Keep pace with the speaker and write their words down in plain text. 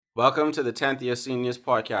Welcome to the 10th Year Seniors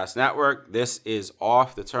Podcast Network. This is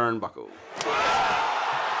Off the Turnbuckle.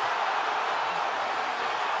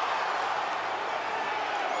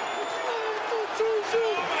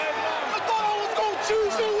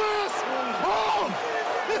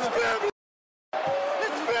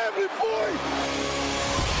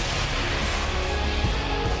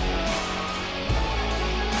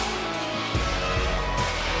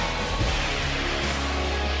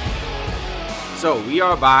 So we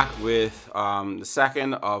are back with the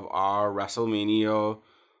second of our Wrestlemania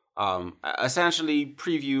essentially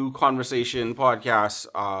preview conversation podcast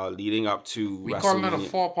leading up to we WrestleMania. calling it a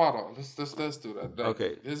 4-parter. Let's do that.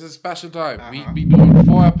 Okay. This is a special time. We be doing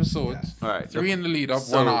 4 episodes. Yes. All right. 3 in the lead up,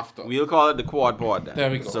 So 1 after. we'll call it the Quad Pod then. There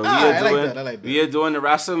we go. So I like that. we are doing the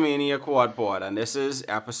WrestleMania Quad Pod, and this is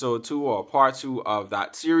episode 2 or part 2 of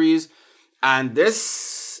that series. And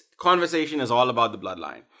this conversation is all about the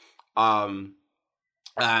Bloodline.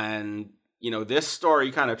 And you know, this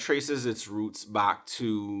story kind of traces its roots back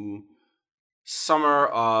to summer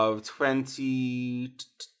of 2020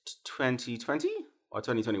 or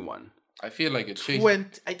 2021. I feel like it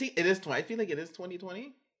changed. I think it is 20. I feel like it is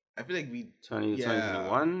 2020. I feel like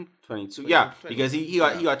 2021, 22. Yeah, because he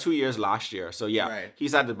got 2 years last year. So yeah, right.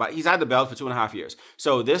 he's had the belt for 2.5 years.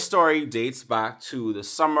 So this story dates back to the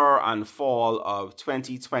summer and fall of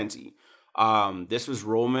 2020. This was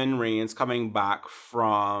Roman Reigns coming back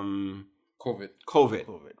from COVID,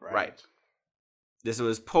 right. This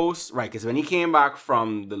was post, right, because when he came back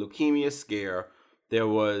from the leukemia scare, there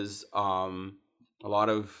was a lot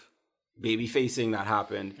of baby facing that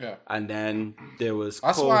happened. Yeah. And then there was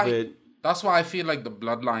COVID. That's why I feel like the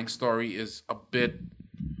Bloodline story is a bit,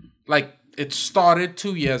 like, it started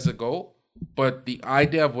 2 years ago, but the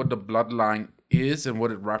idea of what the Bloodline is and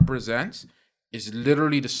what it represents is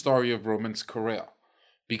literally the story of Roman's career.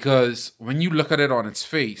 Because when you look at it on its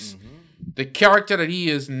face, the character that he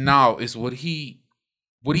is now is what he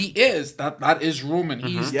is. That is Roman.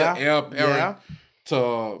 He's the heir apparent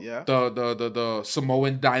to the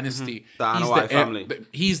Samoan dynasty. The Anoa'i family.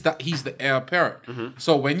 He's the heir apparent.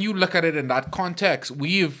 So when you look at it in that context,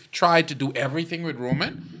 we've tried to do everything with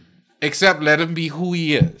Roman except let him be who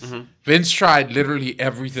he is. Vince tried literally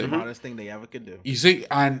everything. The smartest thing they ever could do. You see,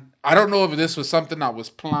 and I don't know if this was something that was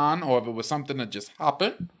planned or if it was something that just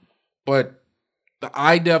happened, but the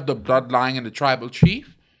idea of the Bloodline and the tribal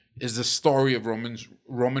chief is the story of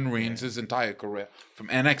Roman Reigns' entire career, from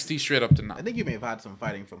NXT straight up to now. I think you may have had some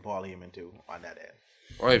fighting from Paul Heyman too on that end.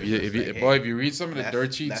 Boy, if you read some of the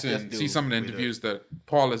dirt sheets and see some of the interviews that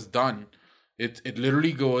Paul has done, it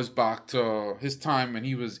literally goes back to his time when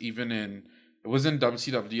he was even in, it was in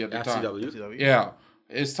WCW at the time. FCW? Yeah.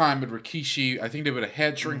 His time with Rikishi, I think they were the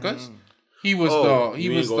head shrinkers. He was back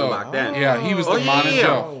then. Yeah, he was the manager.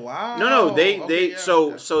 Oh wow. No,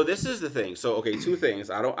 so this is the thing. So okay, 2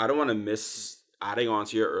 things. I don't want to miss adding on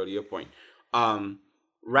to your earlier point.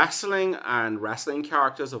 Wrestling and wrestling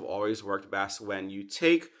characters have always worked best when you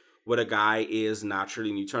take what a guy is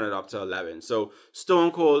naturally and you turn it up to 11. So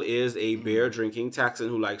Stone Cold is a beer drinking Texan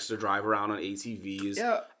who likes to drive around on ATVs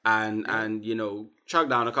and you know, chug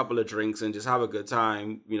down a couple of drinks and just have a good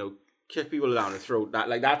time, you know, kick people down the throat.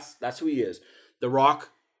 That's who he is. The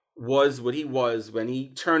Rock was what he was when he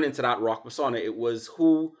turned into that Rock persona. It was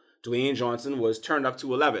who Dwayne Johnson was turned up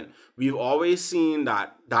to 11. We've always seen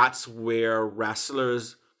that that's where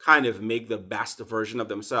wrestlers kind of make the best version of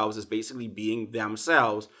themselves, is basically being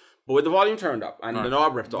themselves, but with the volume turned up and the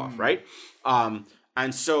knob ripped off, right?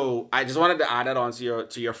 And so I just wanted to add that on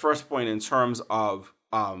to your first point in terms of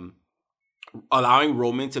allowing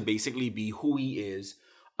Roman to basically be who he is,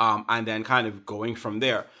 and then kind of going from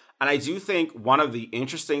there. And I do think one of the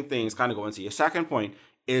interesting things, kind of going to your second point,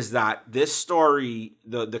 is that this story,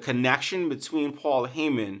 the connection between Paul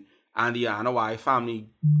Heyman and the Anoa'i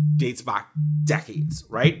family dates back decades,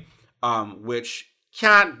 right? Which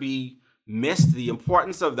can't be missed. The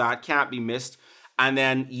importance of that can't be missed. And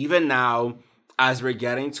then even now, as we're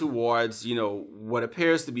getting towards, you know, what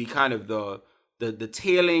appears to be kind of the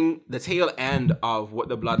tail end of what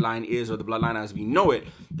the Bloodline is, or the Bloodline as we know it,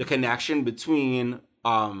 the connection between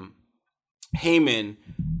Heyman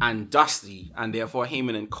and Dusty, and therefore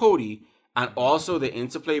Heyman and Cody, and also the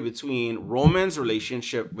interplay between Roman's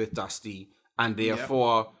relationship with Dusty, and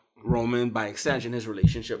therefore Roman, by extension, his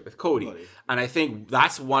relationship with Cody. And I think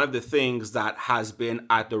that's one of the things that has been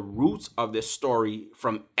at the root of this story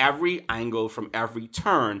from every angle, from every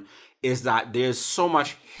turn, is that there's so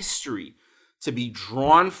much history to be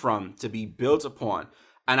drawn from, to be built upon.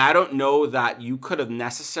 And I don't know that you could have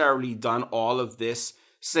necessarily done all of this,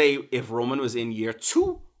 say, if Roman was in year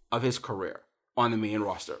 2 of his career on the main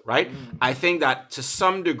roster, right? I think that to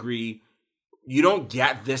some degree, you don't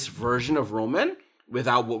get this version of Roman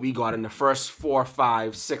without what we got in the first 4,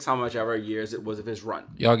 5, 6, how much ever years it was of his run.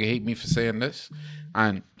 Y'all can hate me for saying this.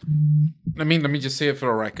 And let me just say it for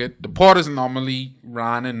the record. The pod is normally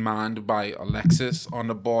ran and manned by Alexis on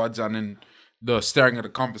the boards and in the steering of the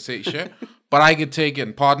conversation. But I could take,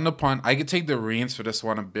 and pardon the pun, I could take the reins for this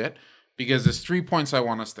one a bit because there's 3 points I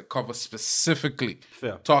want us to cover specifically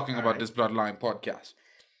talking about this Bloodline podcast.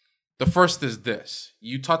 The first is this.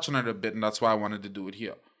 You touched on it a bit, and that's why I wanted to do it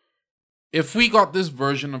here. If we got this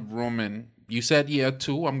version of Roman, you said year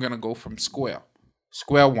 2, I'm going to go from square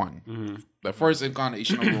one. Mm-hmm. The first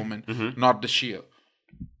incarnation of Roman, not the Shield.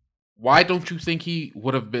 Why don't you think he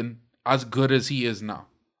would have been as good as he is now?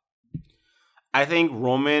 I think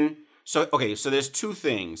Roman... So there's 2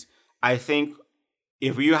 things. I think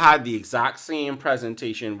if you had the exact same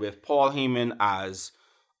presentation with Paul Heyman as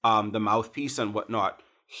the mouthpiece and whatnot,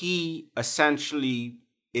 he essentially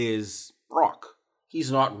is Brock.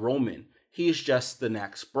 He's not Roman. He's just the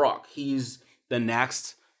next Brock. He's the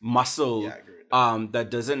next muscle that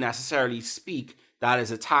doesn't necessarily speak, that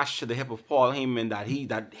is attached to the hip of Paul Heyman, that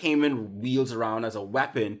Heyman wields around as a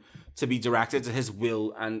weapon to be directed to his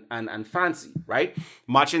will and fancy, right?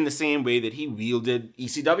 Much in the same way that he wielded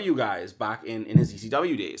ECW guys back in his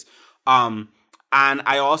ECW days. And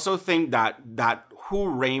I also think that who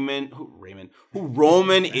Roman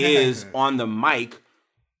is on the mic,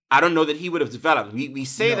 I don't know that he would have developed. We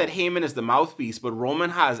say that Heyman is the mouthpiece, but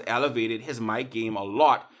Roman has elevated his mic game a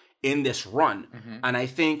lot in this run. Mm-hmm. And I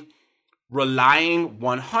think relying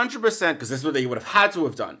 100%, because this is what they would have had to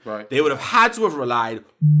have done. Right. They would have had to have relied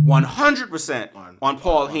 100% on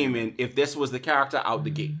Paul Heyman if this was the character out the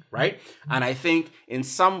gate, right? And I think in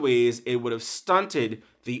some ways it would have stunted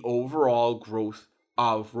the overall growth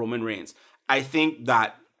of Roman Reigns. I think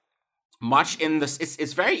that much in this,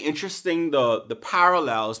 it's very interesting the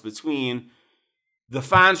parallels between the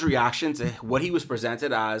fans' reaction to what he was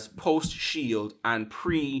presented as post-Shield and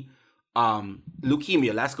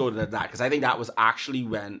pre-leukemia. Let's go to that, because I think that was actually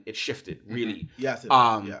when it shifted, really. Yes, it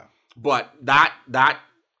But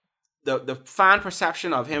the fan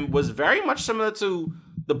perception of him was very much similar to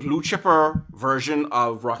the blue chipper version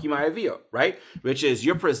of Rocky Maivia, right? Which is,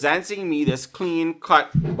 you're presenting me this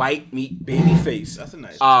clean-cut, white meat baby face. That's a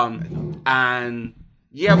nice and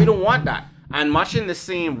yeah, we don't want that. And much in the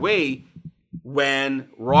same way, when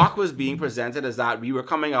Rock was being presented as that, we were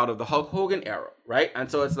coming out of the Hulk Hogan era, right?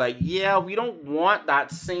 And so it's like, yeah, we don't want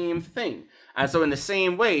that same thing. And so in the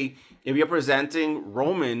same way, if you're presenting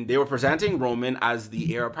Roman, they were presenting Roman as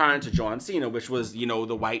the heir apparent to John Cena, which was,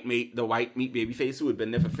 the white meat babyface who had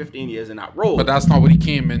been there for 15 years in that role. But that's not what he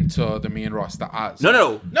came into the main roster as.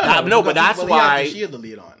 No, but that's why. He had the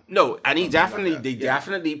lead on. No, and he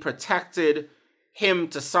definitely protected him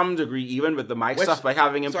to some degree, even with the mic stuff, by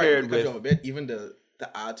having him paired with. A bit, even to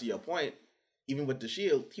add to your point, even with the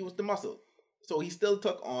Shield, he was the muscle, so he still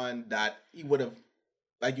took on that. He would have.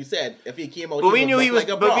 Like you said, if he came out, but we knew he was.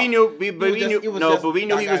 But we knew he was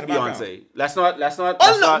Beyonce. Let's not mess around.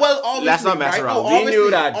 We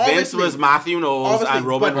knew that Vince was Matthew Knowles and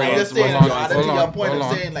Roman Reigns was Beyonce. To your point of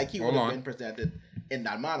saying, like, he would have been presented in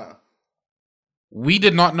that manner. We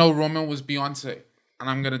did not know Roman was Beyonce, and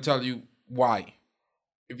I'm gonna tell you why.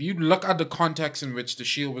 If you look at the context in which the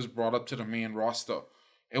Shield was brought up to the main roster,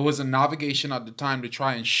 it was a navigation at the time to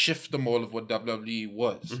try and shift the mold of what WWE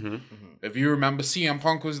was. Mm-hmm. Mm-hmm. If you remember, CM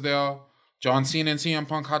Punk was there. John Cena and CM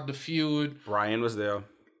Punk had the feud. Brian was there.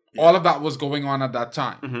 All of that was going on at that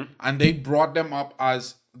time. Mm-hmm. And they brought them up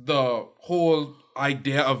as the whole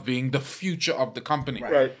idea of being the future of the company.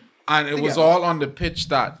 Right. And it was all on the pitch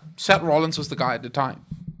that Seth Rollins was the guy at the time.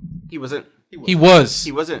 He wasn't. He was.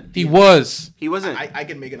 I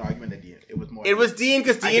can make an argument that it was more. It was Dean,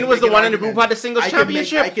 because Dean was the one in the group who had the singles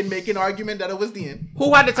championship. I can make an argument that it was Dean.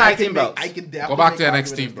 Who had the tag team belts? I can definitely go back to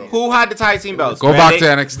NXT, bro. Who had the tag team belts? Go back to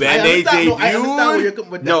NXT. When they debuted. I understand where you're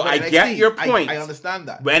coming with that. No, I get your point. I understand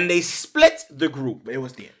that. When they split the group, it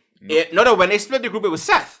was Dean. No. When they split the group, it was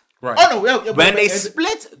Seth. Right. Oh no! When they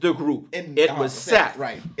split the group, it was Seth.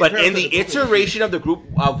 Right. But in the iteration of the group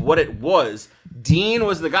of what it was, Dean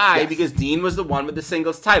was the guy because Dean was the one with the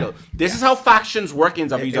singles title. This is how factions work in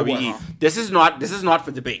WWE. This is not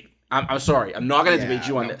for debate. I'm sorry. I'm not going to debate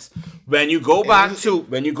you on this. When you go back to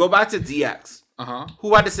DX,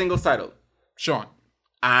 who had the singles title? Shawn.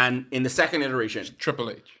 And in the second iteration,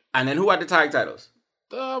 Triple H. And then who had the tag titles?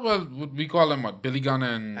 Well, we call them what? Billy Gunn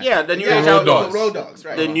and the New Age Outlaws. The Road Dogs,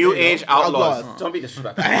 right? The New Age Outlaws. Don't be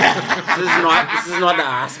disrespectful. This is not the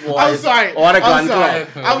Ass Boys. I'm sorry. Or the Gun Club.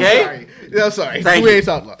 Okay? I'm sorry. Thank New Age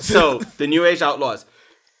Outlaws. So the New Age Outlaws.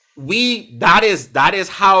 that is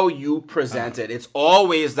how you present it. It's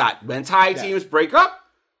always that when tag teams break up,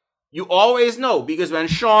 you always know, because when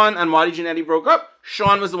Shawn and Marty Jannetty broke up,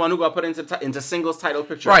 Shawn was the one who got put into singles title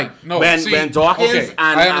picture. Right. No. When Dawkins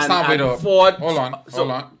and Ford. Hold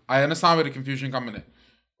on. I understand where the confusion coming in.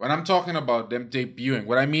 When I'm talking about them debuting,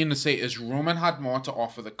 what I mean to say is Roman had more to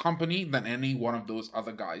offer the company than any one of those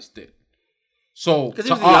other guys did. So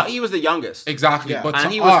because he was the youngest. Exactly. Yeah. But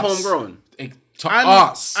and he was homegrown. And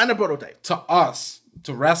a prototype. To us,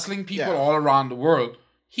 to wrestling people all around the world,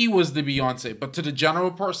 he was the Beyonce. But to the general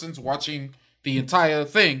persons watching the entire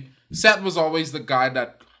thing, Seth was always the guy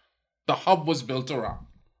that the hub was built around.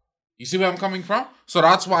 You see where I'm coming from? So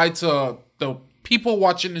that's why to the people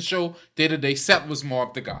watching the show day to day, Seth was more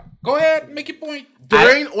of the guy. Go ahead, make your point.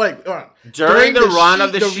 During the run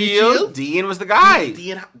of the Shield, Dean was the guy.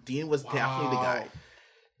 Dean was definitely the guy.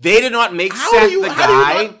 They did not make Seth the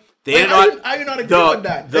guy. How you not agree with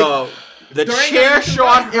that? The chair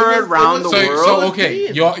shot heard around the world. So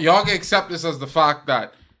okay, y'all can accept this as the fact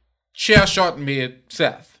that chair shot made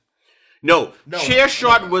Seth. No. Chair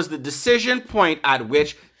shot was the decision point at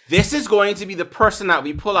which this is going to be the person that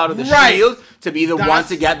we pull out of the Shield to be the one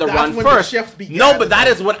to get the run first. No, but that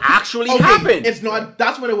is what actually happened. It's not.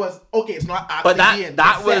 That's when it was. Okay, it's not. But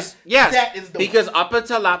that was yes. Because up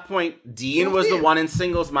until that point, Dean was the one in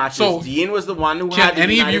singles matches. So, Dean was the one who had. Can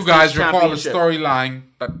any of you guys recall the storyline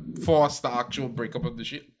that forced the actual breakup of the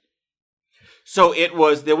Shield? So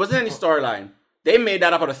there wasn't any storyline. They made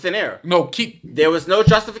that up out of thin air. There was no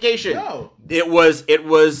justification. No. It was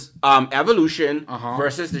Evolution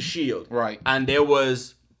versus the Shield. Right. And there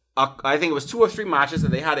was I think it was 2 or 3 matches that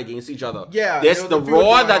they had against each other. Yeah. The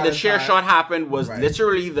Raw that the chair shot happened was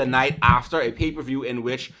literally the night after a pay-per-view in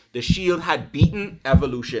which the Shield had beaten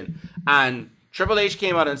Evolution. And Triple H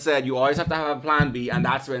came out and said, you always have to have a plan B, and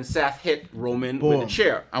that's when Seth hit Roman with the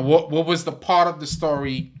chair. And what was the part of the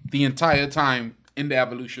story the entire time in the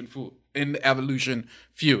Evolution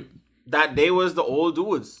feud? That they was the old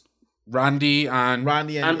dudes. Randy and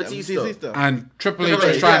Batista. And Triple H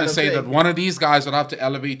was trying to say that one of these guys would have to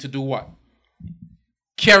elevate to do what?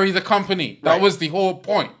 Carry the company. That was the whole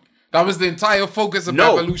point. That was the entire focus of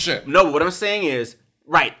Evolution. No, what I'm saying is,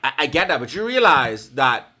 I get that, but you realize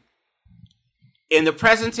that in the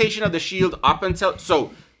presentation of the Shield up until...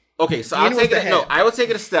 I will take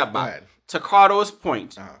it a step back. To Cardo's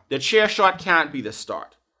point, the chair shot can't be the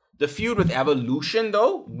start. The feud with Evolution,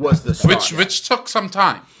 though, was the start. Which took some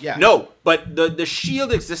time. Yeah. No, but the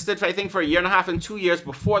Shield existed, for, I think, for 1.5 and 2 years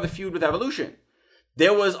before the feud with Evolution.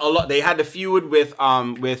 There was a lot. They had the feud with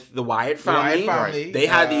the Wyatt family. They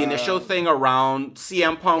had the initial thing around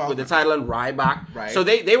CM Punk with the title and Ryback. Right. So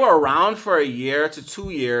they were around for 1 year to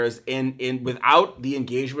 2 years in without the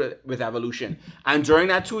engagement with Evolution. And during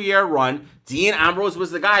that 2-year run, Dean Ambrose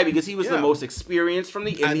was the guy because he was the most experienced from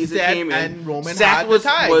the Indies that came in. And Roman Seth had was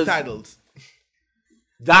titles.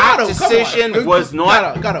 That decision was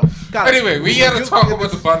not... Got him. Anyway, we got to talk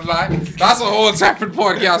about the Bloodline. That's a whole separate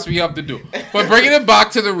podcast we have to do. But bringing it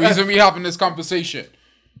back to the reason we're having this conversation.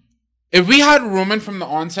 If we had Roman from the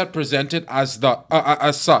onset presented as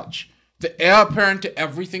such, the heir apparent to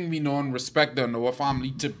everything we know and respect the Noah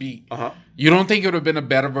family to be, you don't think it would have been a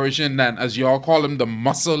better version than, as y'all call him, the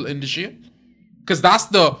muscle in the Shield? Because that's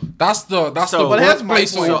the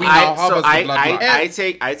workplace where we now have as the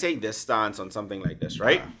Bloodline. I take this stance on something like this,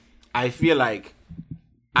 right? I feel like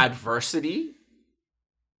adversity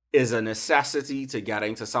is a necessity to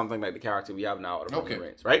getting to something like the character we have now out of Roman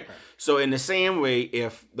Reigns, right? So in the same way,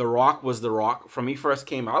 if The Rock was The Rock from he first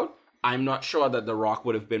came out, I'm not sure that The Rock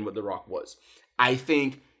would have been what The Rock was. I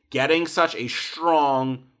think getting such a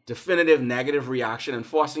strong, definitive negative reaction and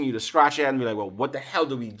forcing you to scratch your head and be like, well, what the hell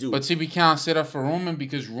do we do? But see, we can't say that for Roman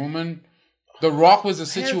because The Rock was a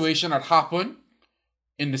situation that happened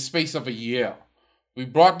in the space of 1 year. We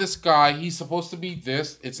brought this guy, he's supposed to be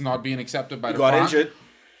this, it's not being accepted by the fans.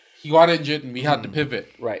 He got injured and we had to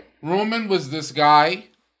pivot. Right. Roman was this guy,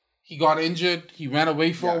 he got injured, he went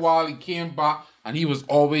away for a while, he came back, and he was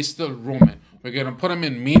always still Roman. We're going to put him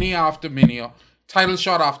in mania after mania, title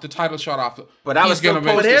shot after title shot after. But that was still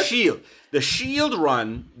post the Shield. The Shield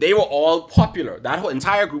run, they were all popular. That whole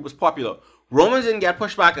entire group was popular. Roman didn't get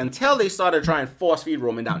pushed back until they started trying to force feed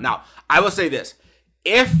Roman down. Now, I will say this.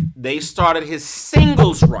 If they started his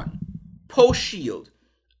singles run post-Shield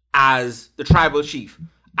as the Tribal Chief,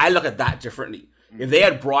 I look at that differently. If they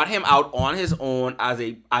had brought him out on his own as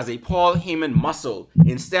a Paul Heyman muscle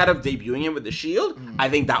instead of debuting him with the Shield, I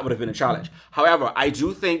think that would have been a challenge. However, I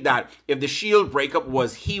do think that if the Shield breakup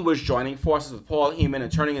was he was joining forces with Paul Heyman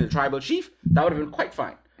and turning into Tribal Chief, that would have been quite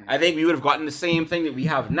fine. I think we would have gotten the same thing that we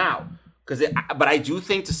have now. But I do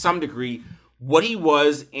think to some degree, what he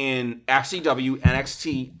was in FCW,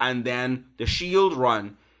 NXT, and then the Shield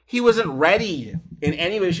run, he wasn't ready in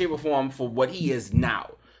any way, shape, or form for what he is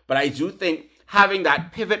now. But I do think having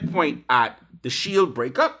that pivot point at the Shield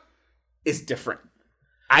breakup is different.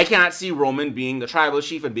 I cannot see Roman being the tribal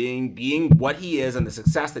chief and being what he is and the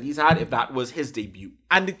success that he's had if that was his debut.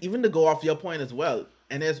 And even to go off your point as well,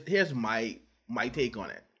 and here's my take on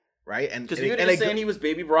it, right? And because you're just saying he was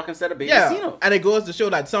Baby Brock instead of Baby Cena. And it goes to show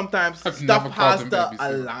that sometimes stuff has to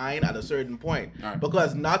align at a certain point. Right.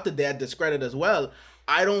 Because not to their discredit as well,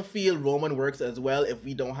 I don't feel Roman works as well if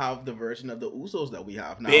we don't have the version of the Usos that we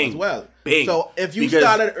have now as well. So if you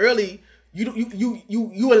started early,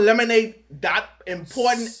 you eliminate that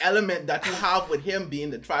important element that you have with him being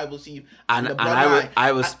the tribal chief and the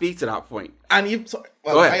I will speak to that point. And even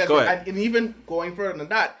go ahead. And even going further than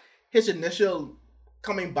that, his initial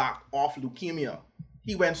coming back off leukemia,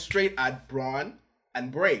 he went straight at Braun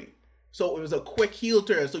and Bray. So it was a quick heel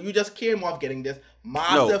turn. So you just came off getting this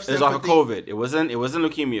massive sympathy. It was off of COVID. It wasn't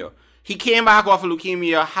leukemia. He came back off of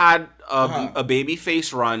leukemia, had a baby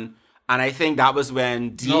face run, and I think that was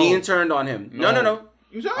when Dean turned on him. No.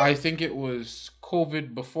 I think it was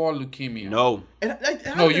COVID before leukemia. No.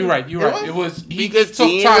 You're right. It was because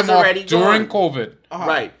Dean was already during COVID.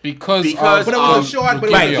 Right. Because but it was a short.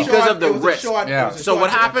 Because of the risk. So what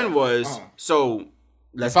happened was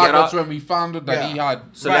let's get that's when we found out that he had.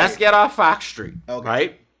 So let's get our facts straight. Okay.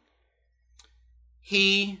 Right.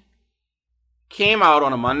 He came out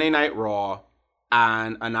on a Monday Night Raw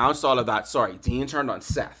and announced all of that. Sorry, Dean turned on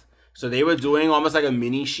Seth. So they were doing almost like a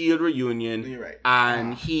mini Shield reunion. You're right.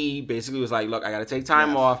 And he basically was like, look, I got to take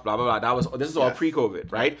time off, blah, blah, blah. This is all pre-COVID,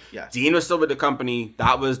 right? Yeah. Dean was still with the company.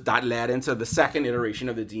 That led into the second iteration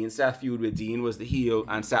of the Dean-Seth feud where Dean was the heel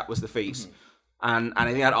and Seth was the face. Mm-hmm. And I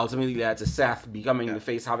think that ultimately led to Seth becoming the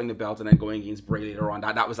face, having the belt, and then going against Bray later on.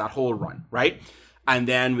 That was that whole run, right? And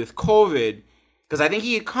then with COVID, because I think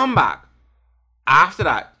he had come back after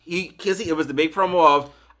that. It was the big promo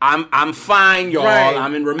of, I'm fine, y'all. Right.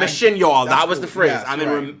 I'm in remission, y'all. That was the phrase. Yes, I'm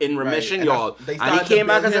in remission, y'all. And he came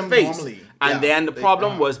back as a face. Normally. And then the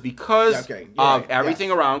problem was because of everything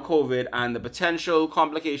around COVID and the potential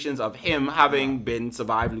complications of him having been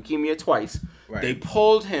survived leukemia twice, they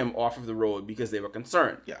pulled him off of the road because they were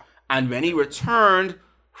concerned. Yeah. And when he returned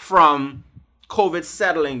from COVID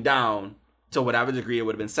settling down to whatever degree it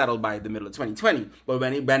would have been settled by the middle of 2020, but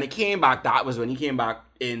when it came back, that was when he came back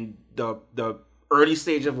in the early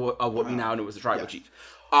stage of what we now know as the tribal chief.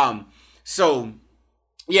 So,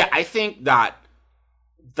 yeah, I think that...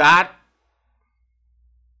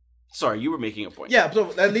 Sorry, you were making a point. Yeah,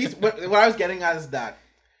 so at least what I was getting at is that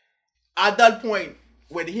at that point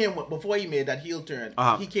with him, before he made that heel turn,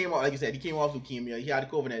 he came out, like you said, he came off leukemia, he had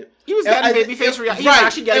COVID. He was getting babyface reactions. He was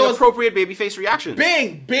actually getting appropriate babyface reactions.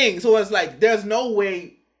 Bing! So it's like, there's no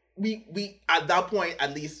way we at that point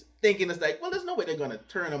at least thinking it's like, well, there's no way they're going to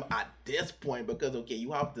turn him at this point because, okay,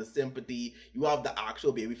 you have the sympathy, you have the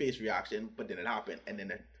actual babyface reaction, but then it happened, and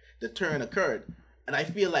then the turn occurred. And I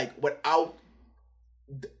feel like without,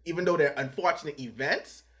 even though they're unfortunate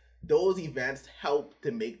events, those events help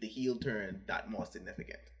to make the heel turn that more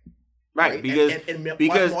significant. Right? Because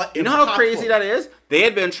you know how crazy that is? They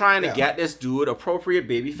had been trying to get this dude appropriate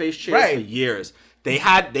babyface chase for years. They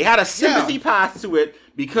had a sympathy path to it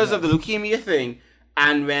because of the leukemia thing.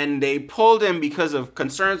 And when they pulled him because of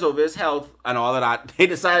concerns over his health and all of that, they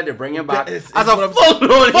decided to bring him back as a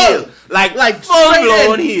full-blown heel. Like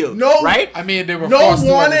full-blown heel. No, right? I mean, they were forced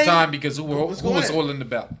to at the time because who was holding the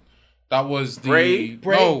belt? That was the... Bray?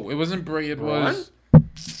 No, it wasn't Bray. It was...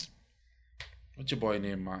 What's your boy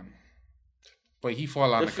name, man? But he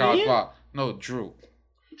fall on the card. No, Drew.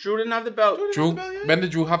 Drew didn't have the belt. When did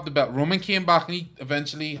Drew have the belt? Roman came back and he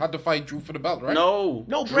eventually had to fight Drew for the belt, right? No,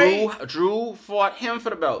 Drew fought him for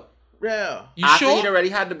the belt. Yeah. After he'd already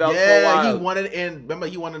had the belt for a while.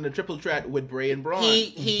 He wanted the triple threat with Bray and Braun.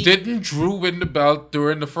 He didn't Drew win the belt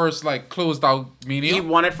during the first closed out Mania? He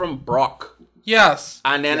won it from Brock. Yes.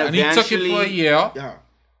 And then eventually... And he took it for a year. Yeah.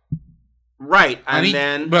 Right. And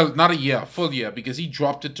then... Well, not a year. Full year. Because he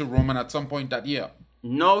dropped it to Roman at some point that year.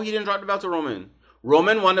 No, he didn't drop the belt to Roman.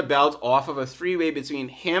 Roman won the belt off of a three-way between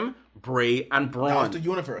him, Bray, and Braun. That was the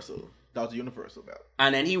Universal belt.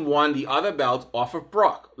 And then he won the other belt off of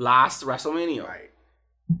Brock last WrestleMania. Right.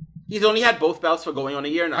 He's only had both belts for going on a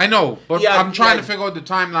year now. I know, but I'm trying to figure out the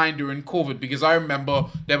timeline during COVID because I remember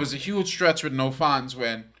there was a huge stretch with no fans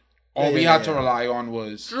when all we had to rely on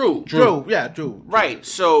was Drew. Drew. Right.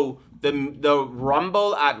 So the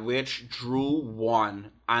Rumble at which Drew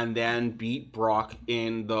won and then beat Brock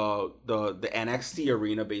in the NXT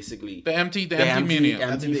arena, basically. The empty Mania.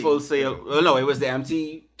 Empty Full Sail. No, it was the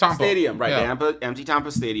empty Tampa stadium, right? Yeah. The empty Tampa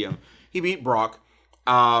Stadium. He beat Brock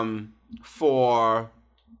for,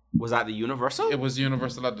 was that the Universal? It was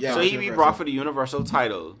Universal at the time. So he beat Brock for the Universal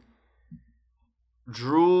title.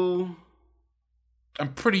 Drew,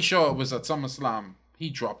 I'm pretty sure it was at SummerSlam. He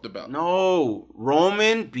dropped the belt. no,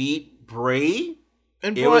 Roman beat Bray.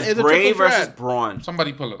 And It Braun was is a Bray triple versus threat. Braun.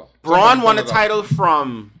 Somebody pull it off. Braun won the title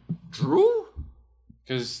from Drew?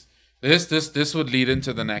 Because this would lead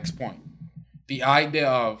into the next point. The idea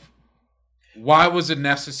of why was it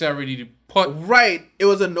necessary to put... Right. It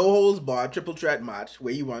was a no-holds-barred triple threat match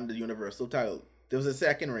where he won the Universal title. There was a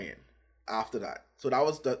second reign after that. So that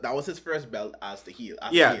was his first belt as the heel.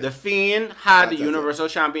 The Fiend had the That's it. Universal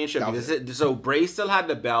Championship. That was Because so Bray still had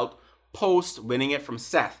the belt post winning it from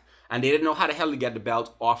Seth. And they didn't know how the hell to get the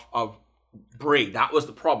belt off of Bray. That was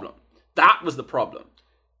the problem.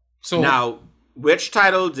 So Now, which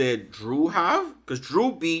title did Drew have? Because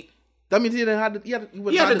Drew beat... That means he had the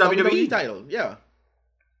WWE title. Yeah.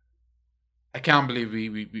 I can't believe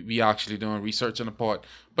we actually doing research on the pod.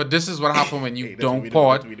 But this is what happened when you Hey, that's what don't we do,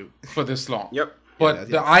 pod that's what we do. for this long. Yep. But Yeah,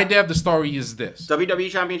 the idea of the story is this. WWE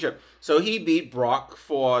Championship. So he beat Brock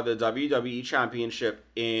for the WWE Championship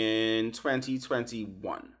in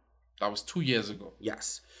 2021. That was 2 years ago.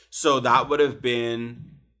 Yes. So that would have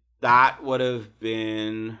been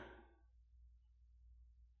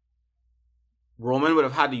Roman would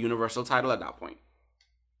have had the Universal title at that point.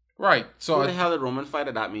 Right. So Who the hell did Roman fight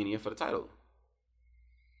at that Mania for the title?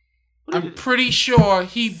 I'm pretty sure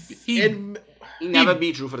he never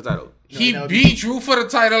beat Drew for the title. he beat Drew for the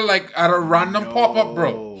title like at a random pop-up,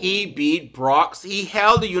 bro. He beat Brock. He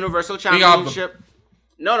held the Universal Championship.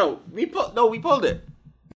 We pulled it.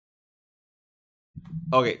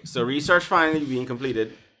 Okay, so research finally being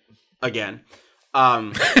completed again.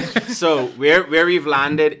 So where we've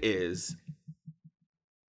landed is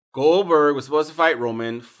Goldberg was supposed to fight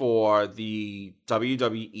Roman for the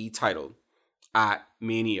WWE title at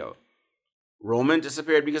Mania. Roman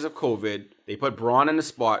disappeared because of COVID. They put Braun in the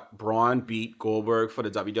spot. Braun beat Goldberg for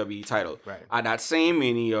the WWE title. Right. At that same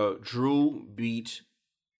Mania, Drew beat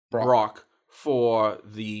Brock for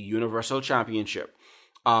the Universal Championship.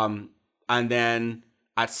 And then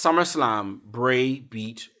at SummerSlam, Bray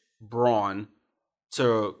beat Braun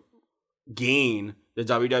to gain the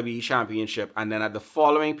WWE Championship. And then at the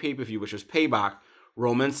following pay-per-view, which was Payback,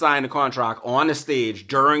 Roman signed a contract on the stage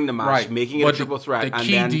during the match, Right. making it But a triple threat. the And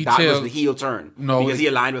key then that detail- was the heel turn. No, because he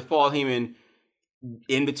aligned with Paul Heyman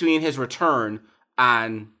in between his return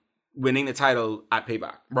and winning the title at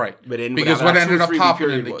Payback. Right. Within Because whatever what that ended up 2-3 week happening,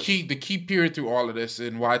 period the was. key period through all of this,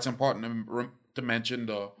 and why it's important to mention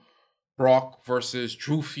the Brock versus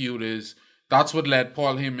Drew feud is that's what led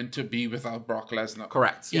Paul Heyman to be without Brock Lesnar.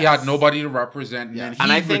 Correct. He yes. had nobody to represent, and then he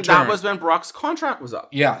And I think returned. that was when Brock's contract was up.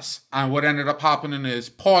 Yes, and what ended up happening is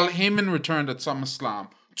Paul Heyman returned at SummerSlam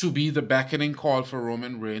to be the beckoning call for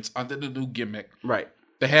Roman Reigns under the new gimmick. Right.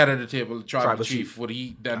 The head of the table, the tribal chief, chief. what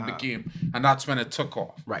he then became. And that's when it took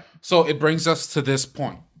off. Right. So it brings us to this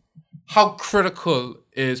point. How critical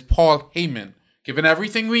is Paul Heyman, given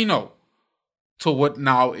everything we know, to what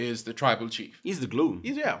now is the tribal chief? He's the glue.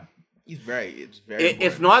 He's very.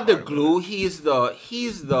 If not the glue, he's the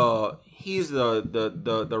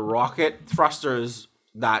rocket thrusters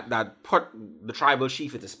that put the tribal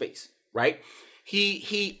chief into space, right?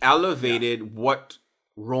 He elevated what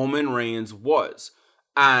Roman Reigns was.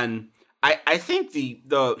 And I think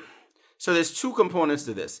so there's two components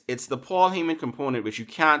to this. It's the Paul Heyman component, which you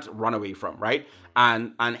can't run away from, right?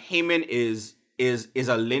 And Heyman is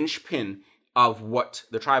a linchpin of what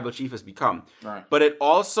the tribal chief has become. Right. But it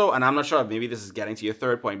also, and I'm not sure if maybe this is getting to your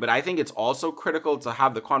third point, but I think it's also critical to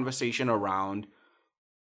have the conversation around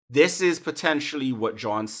this is potentially what a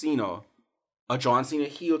John Cena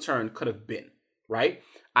heel turn could have been, right?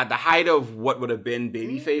 At the height of what would have been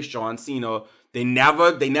babyface John Cena, they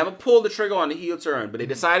never pulled the trigger on the heel turn, but they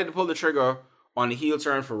decided to pull the trigger on the heel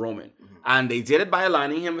turn for Roman. And they did it by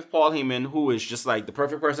aligning him with Paul Heyman, who is just like the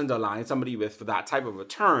perfect person to align somebody with for that type of a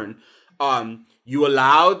turn. You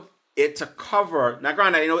allowed it to cover. Now,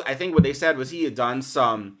 granted, I think what they said was he had done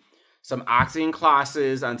some acting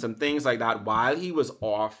classes and some things like that while he was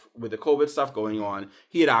off with the COVID stuff going on.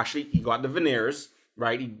 He got the veneers,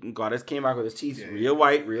 right? He came back with his teeth real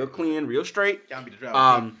white, real clean, real straight. Can't be the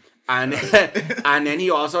tribal chief. And and then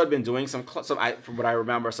he also had been doing some from what I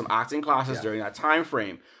remember, some acting classes during that time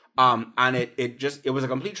frame. And it was a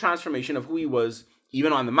complete transformation of who he was,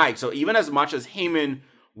 even on the mic. So even as much as Heyman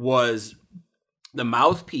was the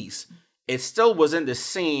mouthpiece, it still wasn't the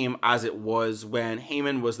same as it was when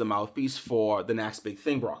Heyman was the mouthpiece for the next big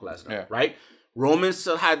thing, Brock Lesnar, right? Roman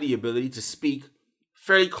still had the ability to speak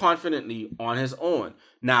fairly confidently on his own.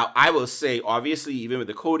 Now, I will say, obviously, even with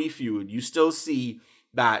the Cody feud, you still see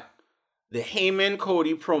that the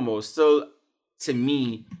Heyman-Cody promo still, to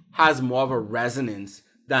me, has more of a resonance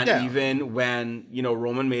than even when,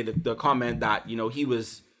 Roman made the comment that, he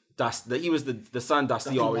was the son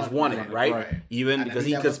Dusty always wanted, right? Even because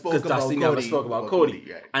Dusty never spoke about Cody.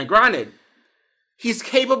 Right. And granted, he's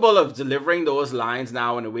capable of delivering those lines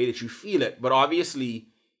now in a way that you feel it. But obviously,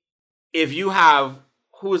 if you have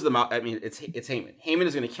who is the mouth, I mean, it's Heyman. Heyman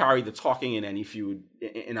is going to carry the talking in any feud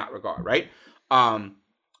in that regard, right?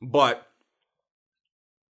 But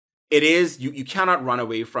it is you cannot run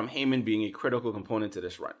away from Heyman being a critical component to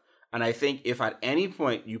this run. And I think if at any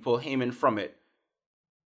point you pull Heyman from it,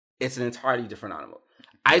 it's an entirely different animal.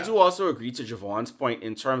 I do also agree to Javon's point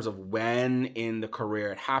in terms of when in the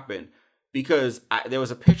career it happened, because there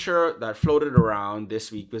was a picture that floated around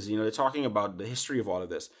this week because, they're talking about the history of all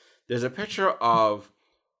of this. There's a picture of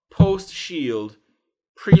post-Shield,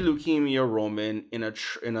 pre-leukemia Roman in a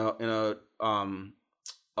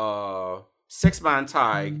 6-man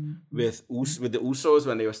tag with the Usos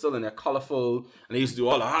when they were still in their colorful, and they used to do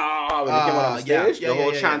all the when they came out on the stage, the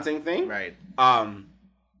whole chanting thing. Right.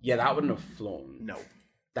 Yeah, that wouldn't have flown. No.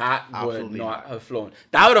 That would not have flown.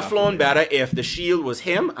 That would have flown better if the Shield was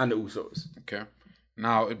him and the Usos. Okay.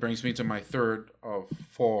 Now, it brings me to my third of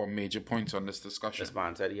 4 major points on this discussion. This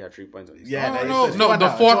man said he had 3 points on this. Yeah, No, the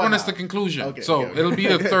fourth one is the conclusion. Okay, it'll be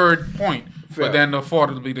the third point, but then the fourth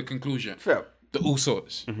will be the conclusion. Fair. The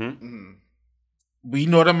Usos. Mm-hmm. We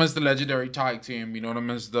know them as the legendary tag team. We know them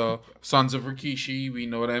as the Sons of Rikishi. We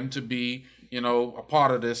know them to be, a part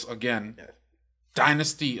of this, again,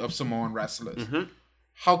 dynasty of Samoan wrestlers. Mm-hmm.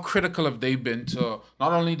 How critical have they been to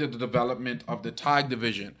not only the development of the tag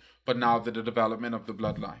division, but now the development of the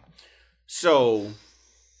Bloodline? So,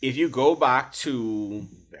 if you go back to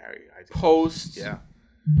post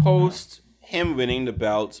him winning the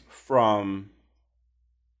belt from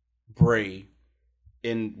Bray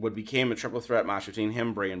in what became a triple threat match between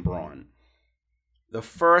him, Bray, and Braun, the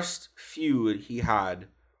first feud he had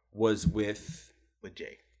was with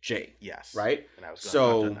Jay. Yes. Right? And I was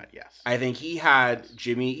yes. I think he had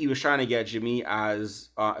Jimmy. He was trying to get Jimmy as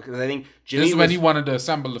because I think Jimmy this is when he wanted to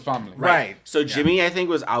assemble the family. Right. So Jimmy, I think,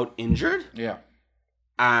 was out injured. Yeah.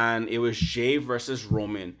 And it was Jay versus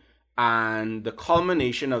Roman. And the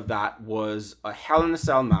culmination of that was a Hell in a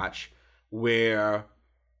Cell match where,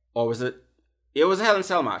 or was it? It was a Hell in a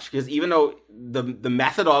Cell match because even though the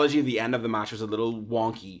methodology of the end of the match was a little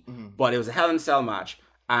wonky, but it was a Hell in a Cell match.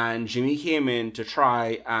 And Jimmy came in to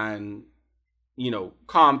try and,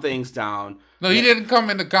 calm things down. No, he didn't come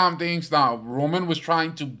in to calm things down. Roman was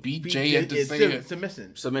trying to beat Jay into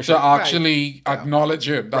submission. To actually acknowledge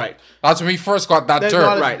him. Right. That's when he first got that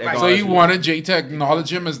term. Right. So he wanted Jay to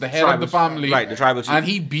acknowledge him as the head of the family. Right, the tribal chief. And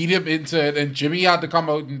he beat him into it. And Jimmy had to come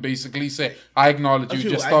out and basically say, I acknowledge you.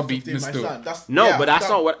 Just stop beating this dude. But that's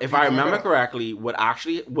not what, if I remember correctly,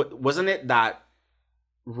 wasn't it that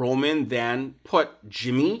Roman then put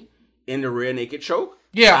Jimmy in the rear naked choke?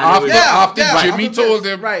 Yeah, after Jimmy told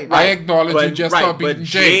him, I acknowledge you, just stop beating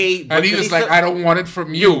Jay. And he was like, I don't want it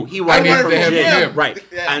from you. He wanted it from him. Right.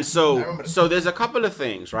 Yeah, and so there's a couple of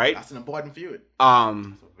things, right? That's an important feud. It's a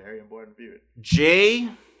very important feud. Jay,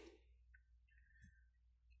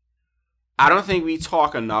 I don't think we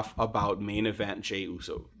talk enough about main event Jay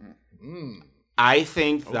Uso. I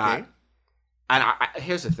think that, and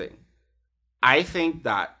here's the thing. I think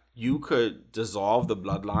that you could dissolve the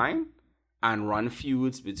Bloodline and run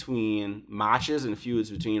matches and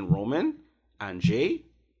feuds between Roman and Jay,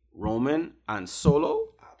 Roman and Solo.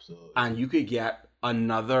 Absolutely. And you could get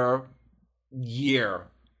another year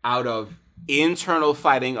out of internal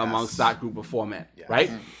fighting amongst that group of 4 men,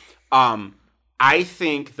 right? I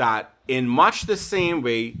think that in much the same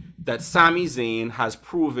way that Sami Zayn has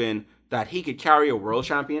proven that he could carry a world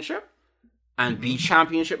championship and be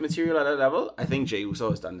championship material at that level, I think Jey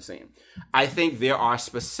Uso has done the same. I think there are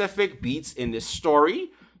specific beats in this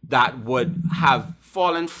story that would have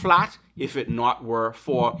fallen flat if it not were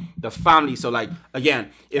for the family. So, like,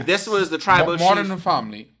 again, if this was the tribal chief... More than the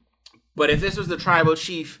family. But if this was the tribal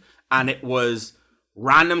chief and it was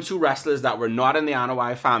random 2 wrestlers that were not in the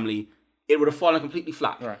Anoa'i family, it would have fallen completely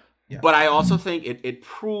flat. Right. Yeah. But I also think it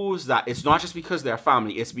proves that it's not just because they're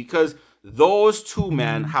family. It's because those 2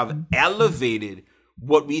 men have elevated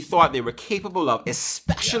what we thought they were capable of,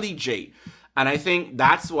 especially Jay. And I think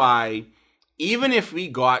that's why, even if we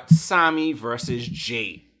got Sami versus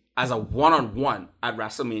Jay as a one-on-one at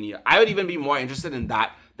WrestleMania, I would even be more interested in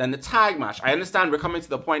that than the tag match. I understand we're coming to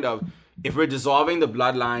the point of if we're dissolving the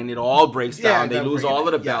bloodline, it all breaks down. They lose all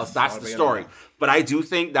of the belts. That's the story. But I do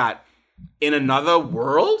think that in another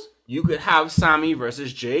world, you could have Sammy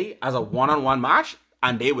versus Jay as a one-on-one match,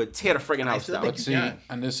 and they would tear the friggin' house down. But see,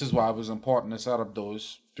 and this is why it was important to set up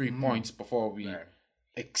those 3 points before we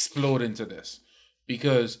explode into this.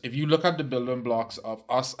 Because if you look at the building blocks of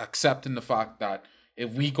us accepting the fact that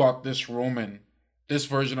if we got this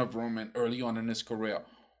version of Roman early on in his career,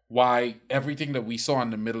 why everything that we saw in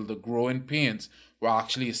the middle, the growing pains, were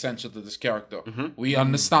actually essential to this character. We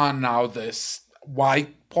understand now why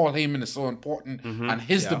Paul Heyman is so important and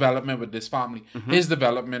his development with this family, his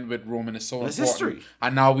development with Roman is so important. History.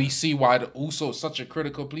 And now we see why the Usos is such a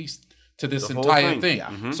critical piece to this entire thing.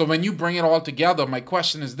 Yeah. So when you bring it all together, my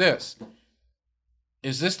question is this.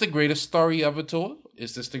 Is this the greatest story ever told?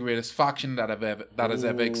 Is this the greatest faction that has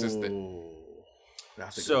ever existed?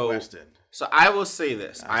 That's a good question. So I will say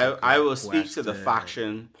this. I will speak to the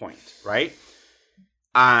faction point, right?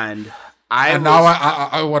 And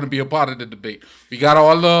I want to be a part of the debate. We got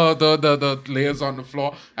all the layers on the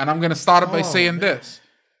floor, and I'm gonna start it by saying this.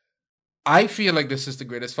 I feel like this is the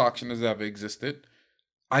greatest faction that's ever existed.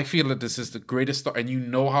 I feel that this is the greatest story, and you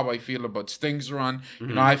know how I feel about Sting's run.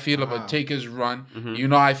 You know how I feel about Taker's run. You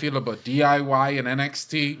know how I feel about DIY and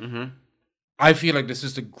NXT. I feel like this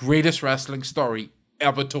is the greatest wrestling story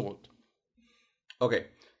ever told. Okay,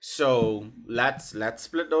 so let's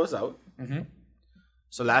split those out.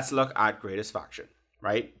 So let's look at greatest faction,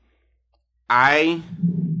 right?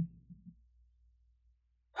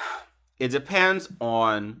 It depends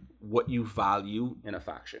on what you value in a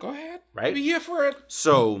faction. Go ahead. Right? Be here for it.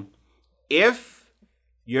 So if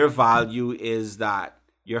your value is that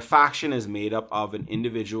your faction is made up of an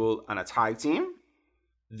individual and a tag team,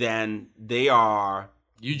 then they are...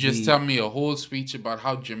 You just tell me a whole speech about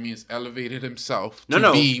how Jimmy has elevated himself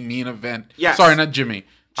to be main event. Yes. Sorry, not Jimmy.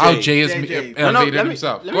 How Jay has elevated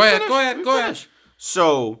himself. Go ahead.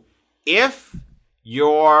 So if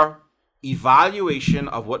your evaluation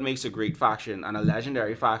of what makes a great faction and a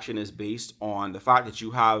legendary faction is based on the fact that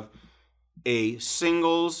you have a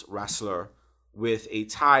singles wrestler with a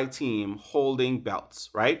tag team holding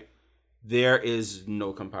belts, right? There is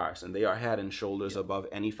no comparison. They are head and shoulders above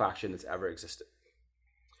any faction that's ever existed.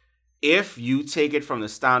 If you take it from the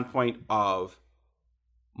standpoint of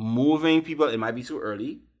moving people, it might be too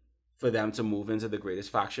early for them to move into the greatest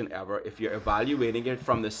faction ever. If you're evaluating it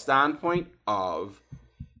from the standpoint of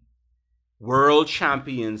world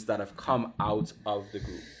champions that have come out of the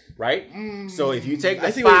group, right? So if you take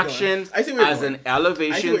the faction as an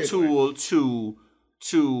elevation tool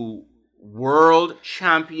to world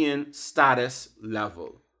champion status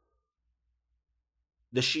level,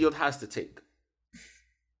 the Shield has to take.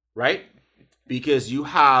 Right? Because you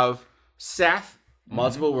have Seth,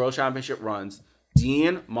 multiple world championship runs,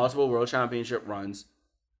 Dean, multiple world championship runs,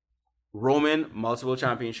 Roman, multiple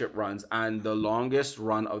championship runs, and the longest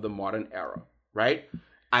run of the modern era, right?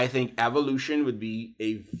 I think Evolution would be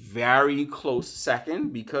a very close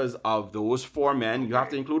second because of those 4 men. You have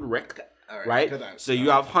to include Rick, right? So you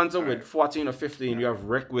have Hunter with 14 or 15, you have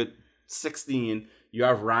Rick with 16, you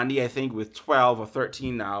have Randy, I think, with 12 or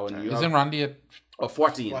 13 now. And you Isn't Randy at... Or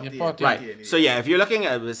 14. Right. So yeah, if you're looking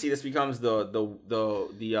at, see, this becomes the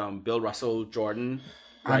Bill Russell Jordan,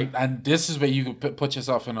 right? And this is where you can put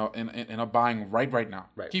yourself in a buying right now.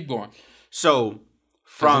 Right. Keep going. So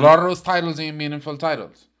from a lot of those titles ain't meaningful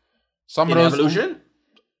titles. Some of those Evolution.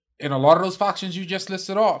 In a lot of those factions you just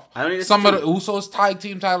listed off. Some of the Usos tag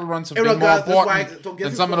team title runs have been more important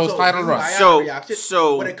than some of those title runs.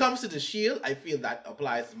 So when it comes to the Shield, I feel that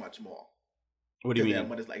applies much more. What do you mean?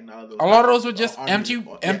 When it's like none of those a lot of those were just empty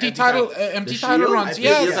title runs.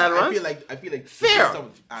 Yes. I feel like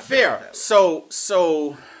fair. So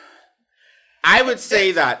I would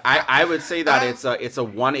say that I would say that it's a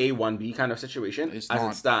 1A 1B kind of situation as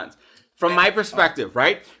it stands from my perspective,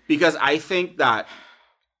 right? Because I think that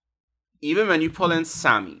even when you pull in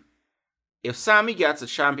Sammy, if Sammy gets a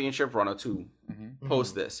championship run or two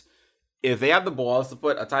post this, if they have the balls to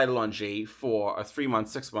put a title on Jay for a 3-month,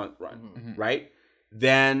 6-month run, right?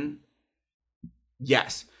 Then,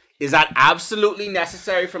 yes. Is that absolutely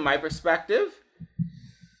necessary from my perspective?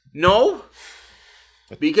 No.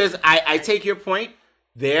 Because I take your point.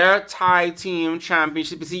 Their tag team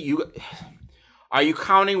championship. See, are you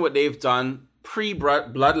counting what they've done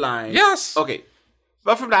pre-Bloodline? Yes. Okay.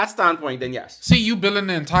 But from that standpoint, then yes. See, you building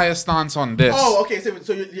the entire stance on this. Oh, okay.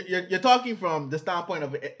 So you're talking from the standpoint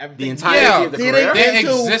of everything. The entirety of the career? Their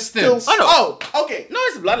existence. Okay. No,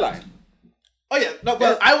 it's Bloodline. Oh yeah, no,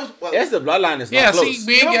 but I was. Well, Yes, the bloodline is not Yeah, close. see,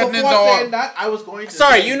 we ain't getting into before all. saying that, I was going to.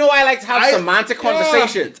 Sorry, say, you know I like to have semantic yeah.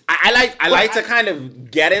 conversations. I like to kind of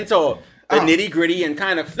get into the nitty gritty and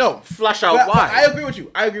kind of flush out but why. I agree with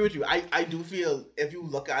you. I do feel if you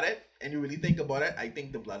look at it and you really think about it, I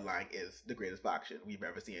think the Bloodline is the greatest faction we've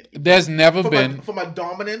ever seen. There's never been from a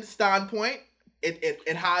dominant standpoint.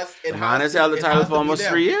 It has. The man has held the title for almost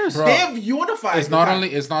 3 years. Bro, They've unified. It's not only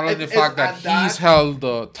the fact that he's held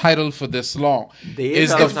the title for this long. They've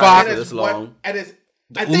It's held the the title fact for this long. And it's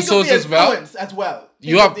The I think Usos of the as well? influence as well.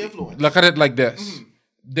 You Think have of the influence. look at it like this.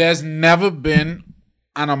 There's never been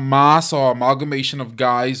an amass or amalgamation of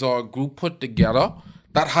guys or a group put together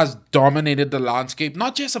that has dominated the landscape,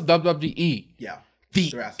 not just of WWE, Yeah.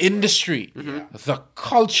 the rest. industry, the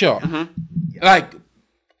culture. Like,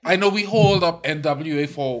 I know we hold up NWA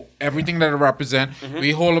for everything that it represents.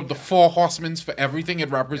 We hold up the Four Horsemen for everything it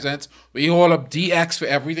represents. We hold up DX for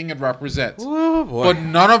everything it represents. Oh, boy. But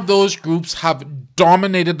none of those groups have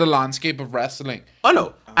dominated the landscape of wrestling. Oh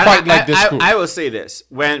no! Quite like this group. I will say this: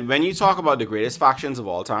 when you talk about the greatest factions of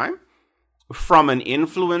all time, from an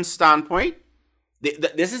influence standpoint,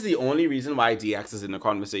 this is the only reason why DX is in the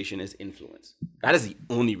conversation is influence. That is the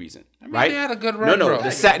only reason, right? They had a good run, No. bro.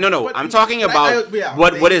 I'm talking about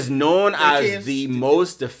what is known as changed. the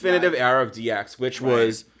most definitive era of DX, which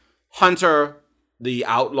was Hunter, the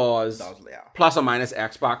Outlaws, plus or minus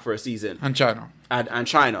X-Pac for a season, And China. and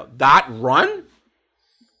China. That run.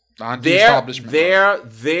 The anti-establishment.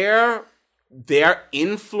 Their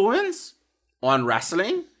influence on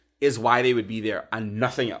wrestling is why they would be there and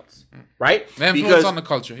nothing else, right? The influence on the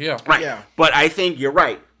culture, yeah. Right. Yeah. But I think you're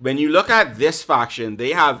right. When you look at this faction,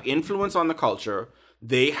 they have influence on the culture.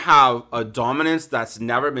 They have a dominance that's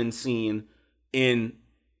never been seen in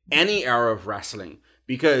any era of wrestling.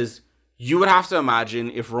 Because you would have to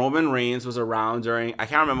imagine if Roman Reigns was around during, I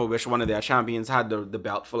can't remember which one of their champions had the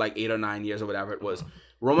belt for like 8 or 9 years or whatever it was.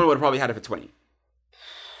 Roman would have probably had it for 20.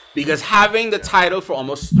 Because having the title for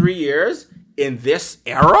almost 3 years in this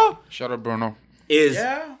era Shout out Bruno. is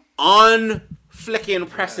unflicking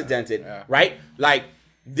precedented, right? Like,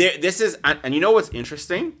 this is, and you know what's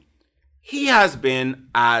interesting? He has been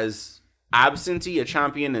as absentee a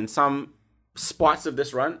champion in some spots of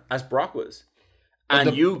this run as Brock was.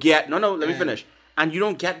 And you get, let me finish. And you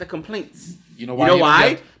don't get the complaints. You know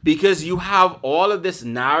why? Because you have all of this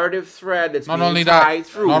narrative thread that's Not being only tied that,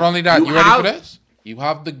 through. you ready for this? You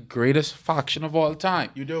have the greatest faction of all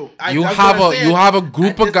time. You do. You have a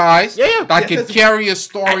group of guys that can this- carry a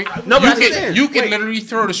story. But You can literally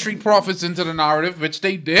throw the Street Profits into the narrative, which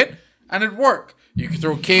they did, and it worked. You can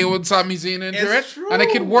throw KO and Sami Zayn into It's it, and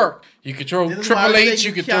it can work. You can throw This is why Triple I say H,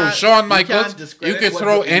 you can throw can't- Shawn you Michaels, can't you discredit can what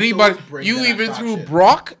throw the anybody. Usos bring You to that even threw faction.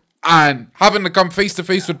 Brock and having to come face to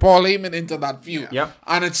face with Paul Heyman into that feud. Yep.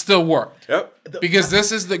 And it still worked. Yep. Because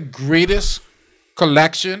this is the greatest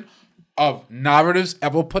collection of narratives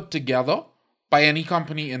ever put together by any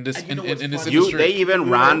company in this And you know what's in this funny? industry. They even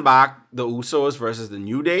ran back the Usos versus the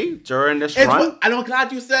New Day during this run. And I'm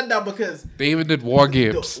glad you said that because They even did war the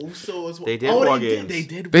games. Usos. They did war They games.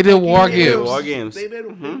 did. They did war games. War games. They did.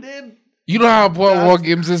 They did. You know how important war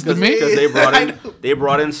games is to me? Because I know. they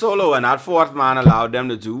brought in Solo, and that fifth man allowed them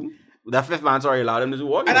to do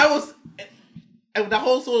war games. And I was, and the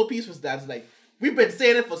whole solo piece was that. It's like we've been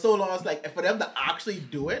saying it for so long. It's like for them to actually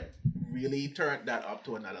do it, really turned that up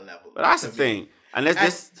to another level. But that's the thing. And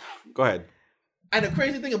this, go ahead. And the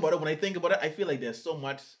crazy thing about it, when I think about it, I feel like there's so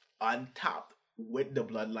much untapped with the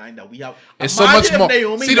bloodline that we have. It's so much Imagine if more.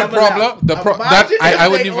 Naomi See the never problem? left. That Imagine I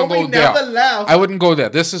if wouldn't even Naomi go there. never left. I wouldn't go there.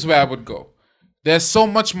 This is where I would go. There's so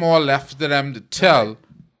much more left to them to tell.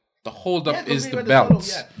 The holdup is the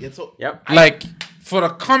belts. Yep. Like for the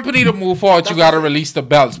company to move forward, you gotta release the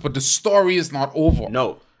belts, but the story is not over.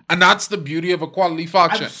 No. And that's the beauty of a quality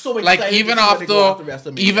faction. I'm so like excited even to see where they go after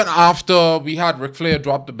after, WrestleMania. even after we had Ric Flair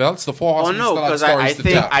drop the belts, the Four Oh Horsemen no, still had because stories to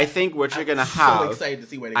tell. I think what you're gonna So have. excited to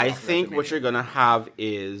see where they go I after think what WrestleMania. you're gonna have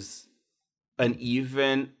is an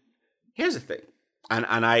even. Here's the thing, and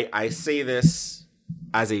I say this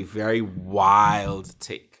as a very wild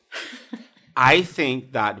take. I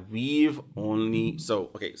think that we've only so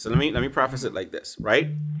let me preface it like this, right?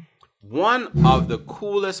 One of the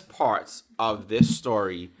coolest parts of this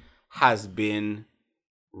story has been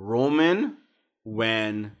Roman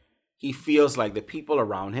when he feels like the people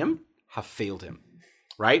around him have failed him,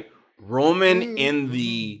 right? Roman in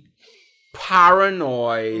the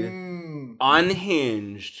paranoid,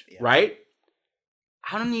 unhinged, right?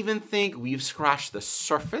 I don't even think we've scratched the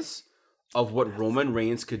surface of what Roman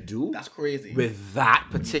Reigns could do. That's crazy. With that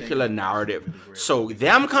particular narrative. So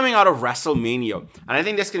them coming out of WrestleMania, and I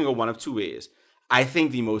think this can go one of two ways. I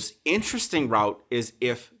think the most interesting route is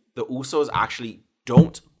if the Usos actually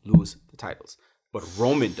don't lose the titles, but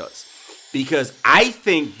Roman does. Because I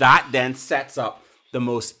think that then sets up the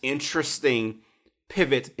most interesting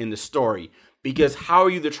pivot in the story. Because how are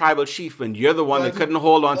you the tribal chief when you're the one that couldn't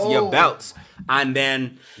hold on to your belts? And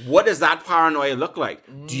then what does that paranoia look like?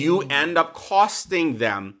 Do you end up costing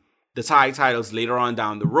them the tag titles later on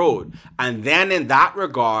down the road? And then in that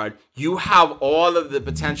regard, you have all of the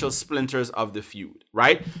potential splinters of the feud,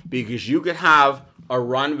 right? Because you could have a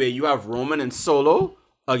run where you have Roman and Solo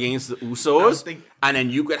against the Usos, and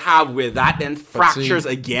then you could have where that then fractures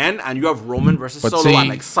again, and you have Roman versus Solo at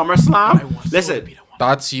like SummerSlam. Listen,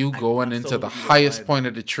 that's you going into the highest point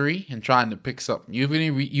of the tree and trying to pick something. You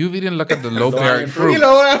didn't look at the low bearing fruit.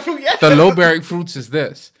 The low bearing fruits is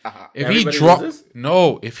this: if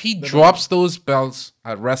he drops those belts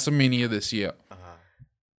at WrestleMania this year,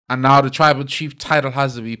 and now the tribal chief title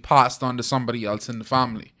has to be passed on to somebody else in the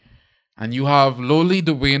family, and you have lowly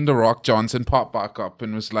Dwayne "The Rock" Johnson pop back up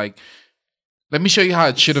and was like, "Let me show you how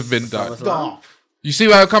it should have been done." Stop. You see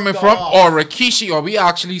where I'm coming from? Or Rikishi, or we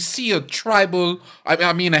actually see a tribal, a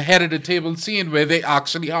head of the table scene where they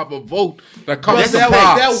actually have a vote that comes to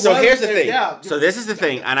pass. So here's the thing. So this is the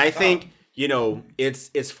thing. And I think,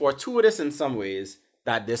 it's fortuitous in some ways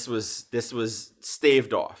that this was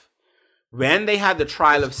staved off. When they had the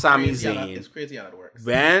trial of Sami Zayn, it's crazy how that works.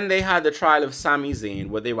 When they had the trial of Sami Zayn,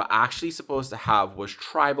 what they were actually supposed to have was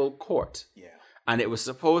tribal court. Yeah. And it was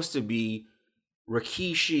supposed to be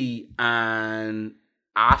Rikishi and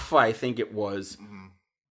Alpha, I think it was,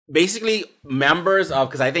 basically members of,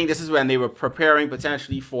 because I think this is when they were preparing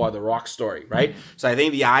potentially for the Rock story, right? So I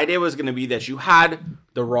think the idea was going to be that you had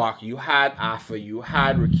the Rock, you had Alpha, you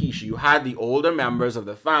had Rikishi, you had the older members of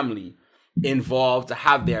the family involved to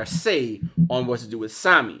have their say on what to do with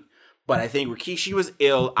Sami. But I think Rikishi was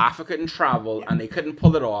ill, Alpha couldn't travel, and they couldn't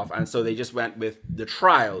pull it off, and so they just went with the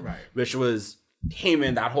trial, which was him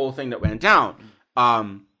and that whole thing that went down.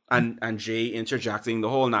 And Jay interjecting the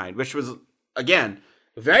whole nine, which was, again,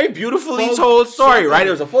 a very beautifully told story, right?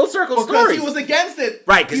 It was a full circle story. Because he was against it.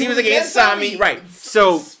 Right, because he was against Sami. Right.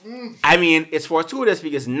 So, it's fortuitous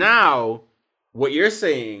because now, what you're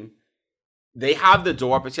saying, they have the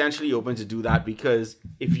door potentially open to do that, because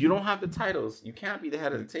if you don't have the titles, you can't be the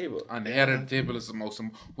head of the table. And the head of the table is the most.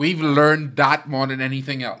 We've learned that more than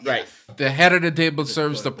anything else. Right. The head of the table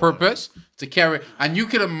serves the purpose to carry. And you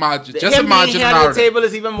can imagine. Him being head of the table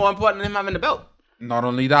is even more important than him having the belt. Not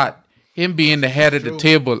only that, him being the head of the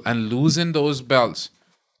table and losing those belts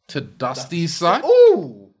to Dusty's son.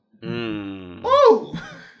 Ooh. Ooh.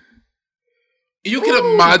 You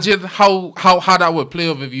can imagine how that would play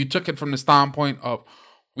over if you took it from the standpoint of,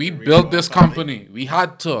 we built this company. We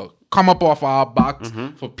had to come up off our backs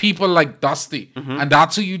for people like Dusty. And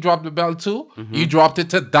that's who you dropped the belt to. You dropped it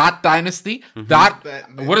to that dynasty.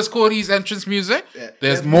 What is Cody's entrance music?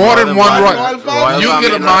 There's more than one royal. You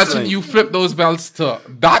can imagine you flip those belts to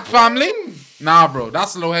that family. Nah, bro,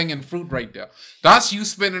 that's low-hanging fruit right there. That's you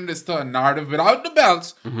spinning this to a narrative without the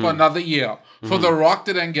belts for another year. For The Rock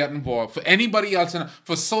to then get involved. For anybody else,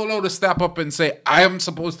 for Solo to step up and say, I am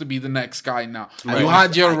supposed to be the next guy now. You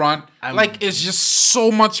had your run. It's just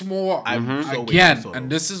so much more. Again,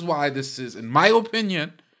 and this is why this is, in my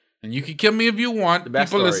opinion, and you can kill me if you want, people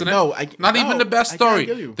story. listening, not even the best story.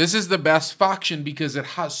 This is the best faction because it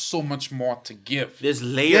has so much more to give. There's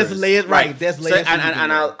layers. Right. There's layers. So,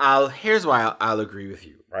 and here's why I'll agree with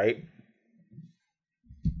you, right?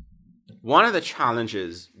 One of the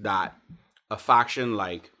challenges that a faction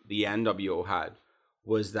like the NWO had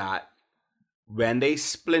was that when they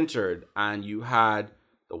splintered and you had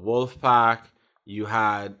the Wolfpack, you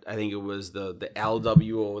had, I think it was the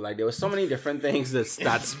LWO, like there were so many different things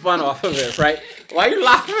that spun off of it, right? Why are you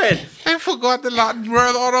laughing? I forgot the Latin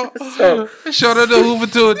word, Otto. Shout out to Hoover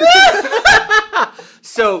to it.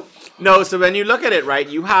 So when you look at it, right,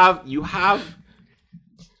 you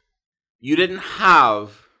didn't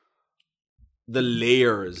have the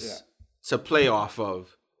layers to play off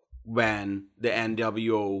of when the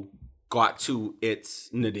NWO got to its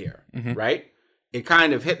nadir, right? It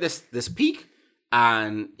kind of hit this peak,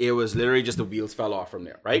 and it was literally just the wheels fell off from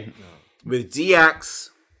there, right? With DX,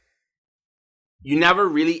 you never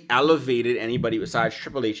really elevated anybody besides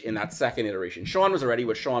Triple H in that second iteration. Shawn was already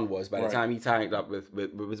what Shawn was by the time he teamed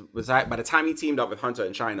up with Hunter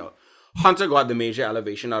in China. Hunter got the major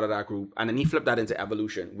elevation out of that group, and then he flipped that into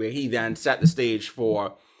Evolution, where he then set the stage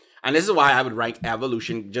for, and this is why I would rank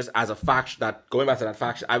Evolution just as a faction, that going back to that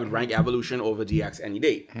faction, I would rank Evolution over DX any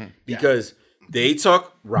day. Because they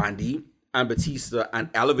took Randy and Batista and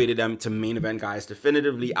elevated them to main event guys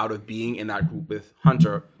definitively out of being in that group with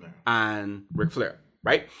Hunter and Ric Flair,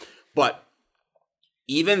 right? But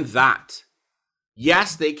even that,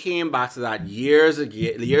 yes, they came back to that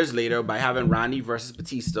years later by having Randy versus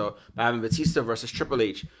Batista, by having Batista versus Triple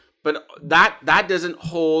H. But that doesn't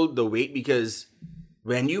hold the weight, because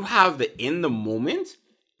when you have the in the moment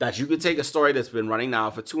that you could take a story that's been running now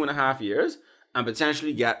for 2.5 years and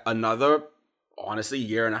potentially get another, honestly,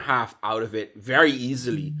 year and a half out of it very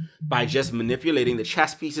easily by just manipulating the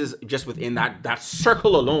chess pieces just within that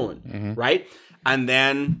circle alone, right? And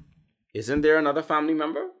then, isn't there another family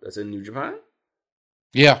member that's in New Japan?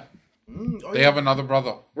 Yeah. They have another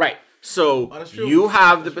brother. Right. So you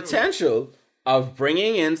have the potential of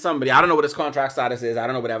bringing in somebody. I don't know what his contract status is. I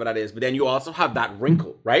don't know whatever that is. But then you also have that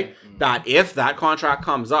wrinkle, right? That if that contract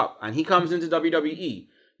comes up and he comes into WWE,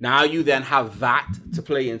 now you then have that to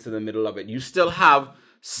play into the middle of it. You still have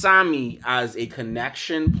Sammy as a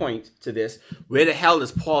connection point to this. Where the hell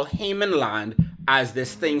does Paul Heyman land as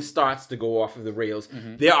this thing starts to go off of the rails?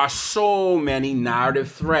 There are so many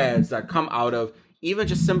narrative threads that come out of even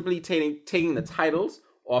just simply taking the titles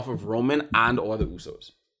off of Roman and or the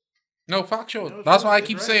Usos. No, factual. That's why I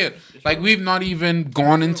keep saying, like, we've not even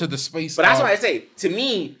gone into the space. But that's why I say, to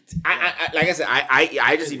me, I like I said,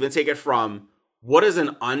 I just even take it from what does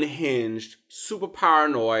an unhinged, super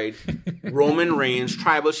paranoid Roman Reigns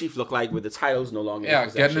tribal chief look like with the titles no longer in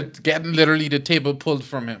possession? Getting literally the table pulled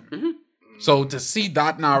from him. So to see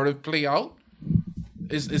that narrative play out,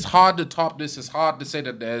 it's hard to top this. It's hard to say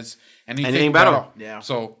that there's anything better. Yeah.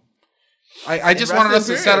 So I just wanted us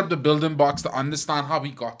to set up the building blocks to understand how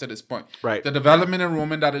we got to this point. Right. The development in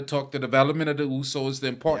Roman that it took, the development of the Usos, the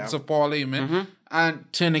importance of Paul Heyman,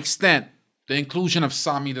 and to an extent, the inclusion of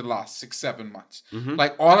Sami the last 6-7 months.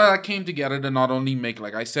 Like, all of that came together to not only make,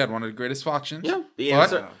 like I said, one of the greatest factions, but the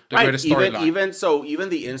greatest storyline. Even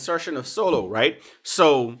the insertion of Solo, right?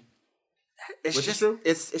 So it's just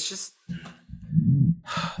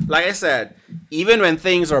like I said, even when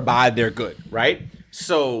things are bad, they're good, right?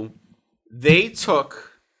 So they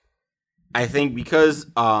took, I think, because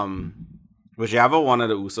whichever one of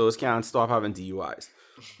the Usos can't stop having DUIs.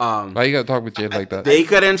 Why you gotta talk with Jade like that? They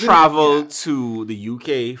couldn't travel to the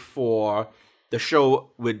UK for the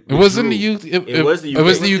show with It was Drew. in the UK. It was the UK. It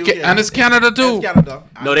was the UK. And it's Canada too. It's Canada.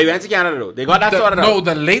 No, they went to Canada though. They got that sorted out. No,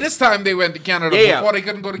 the latest time they went to Canada before they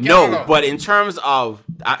couldn't go to Canada. No, but in terms of,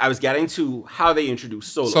 I was getting to how they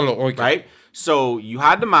introduced Solo. Okay. Right? So you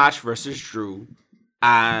had the match versus Drew,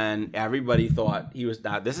 and everybody thought he was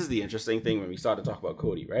that. This is the interesting thing when we started to talk about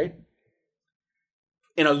Cody, right?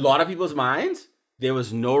 In a lot of people's minds, there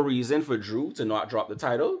was no reason for Drew to not drop for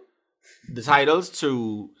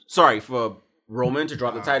Roman to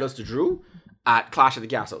drop the titles to Drew at Clash of the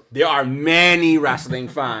Castle. There are many wrestling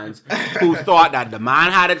fans who thought that the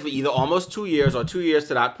man had it for either almost 2 years or 2 years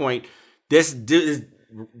to that point.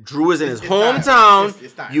 Drew is in his hometown.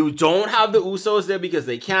 It's time. You don't have the Usos there because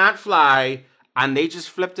they can't fly. And they just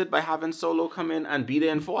flipped it by having Solo come in and be the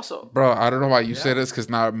enforcer. Bro, I don't know why you say this, because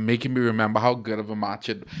now making me remember how good of a match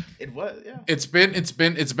it was. Yeah, it's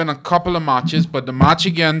been a couple of matches, but the match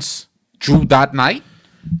against Drew that night,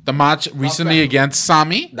 the match recently against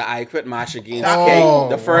Sami, the I Quit match against KO,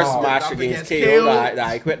 the first match against KO, the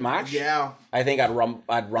I Quit match. Yeah, I think at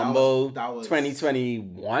Rumble that was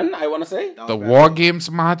 2021. I want to say the War Games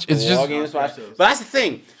match. It's just War Games match. But that's the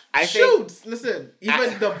thing. Listen, even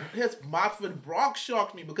his match with Brock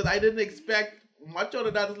shocked me because I didn't expect much out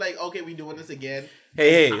of that. It's like, okay, we doing this again.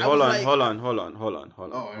 Hey, hold on.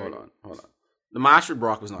 The match with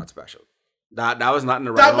Brock was not special. That was not in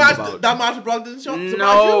the right. That match with Brock didn't show.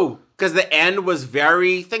 No, because the end was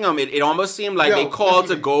very It almost seemed like they called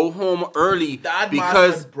to go home early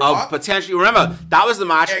because of potentially. Remember, that was the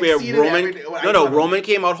match where Roman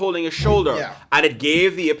came out holding his shoulder, and it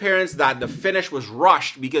gave the appearance that the finish was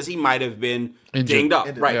rushed because he might have been dinged up.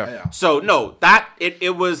 Right. Yeah. So no,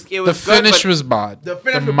 it was. The finish was bad.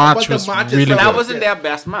 The match was really good. That wasn't their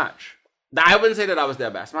best match. I wouldn't say that was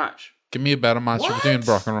their best match. Give me a better match between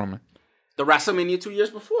Brock and Roman. The WrestleMania 2 years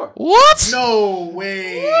before. What? No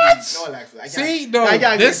way. What? No, Alexa. I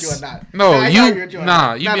gotta get you on that. No,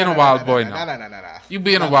 you being a wild boy now. Nah. You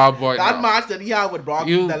being a wild boy now. That match that he had with Brock,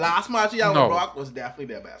 the last match he had with Brock was definitely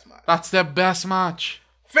their best match. That's their best match.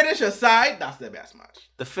 Finish aside, that's their best match.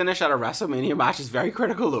 The finish at a WrestleMania match is very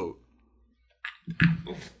critical though.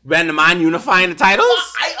 When the man unifying the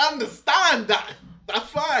titles? I understand that. That's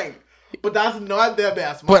fine. But that's not their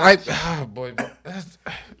best match. I'm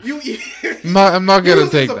not gonna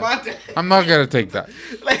take that. I'm not gonna take that.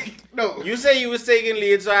 Like, No. You say you was taking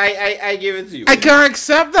lead, so I give it to you. I can't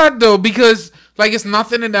accept that though because like it's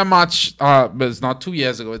nothing in that match. But it's not 2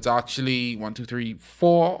 years ago. It's actually 1, 2, 3,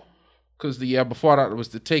 4. Because the year before that it was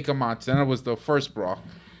the Taker match. Then it was the first Brock.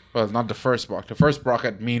 Well, not the first Brock. The first Brock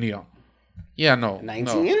at Mania. Yeah, no.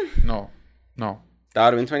 19? No. That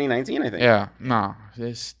would have been 2019, I think. Yeah, nah.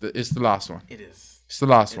 It's the last one. It is. It's the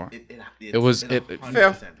last one. It was it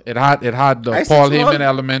had the I Paul see Heyman Paul.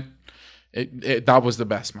 element. That was the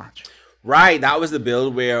best match. Right, that was the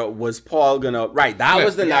build where was Paul gonna... Right, that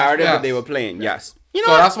was the narrative yes. that they were playing, yes. You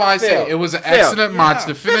So what? that's why I Fair. say it was an Fair. excellent match.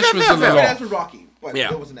 The finish was a little That's off. with Rocky, but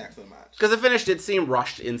Yeah. it was an excellent match. Because the finish did seem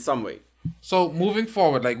rushed in some way. So moving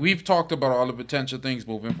forward, like we've talked about all the potential things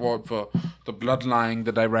moving forward for the Bloodline,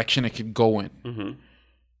 the direction it could go in. Mm-hmm.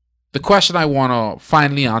 The question I want to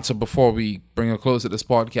finally answer before we bring a close to this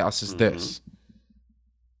podcast is this.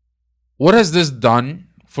 What has this done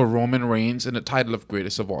for Roman Reigns in the title of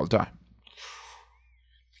greatest of all time?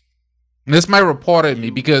 And this might report at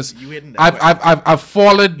me because I've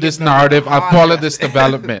followed this narrative. I've followed this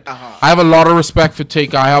development. I have a lot of respect for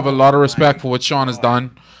Taker. I have a lot of respect for what Shawn has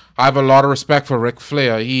done. I have a lot of respect for Ric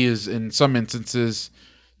Flair. He is, in some instances,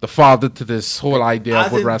 the father to this whole idea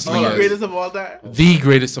of what wrestling the is. greatest of all time. The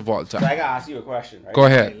greatest of all So I time. gotta ask you a question, right? Go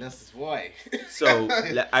ahead. Boy. So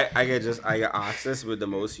I gotta ask this with the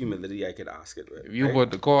most humility I could ask it with. You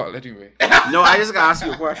would the call anyway. No, I just gotta ask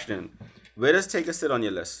you a question. Where does Taker sit on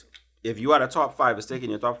your list? If you had a top 5, is Taker in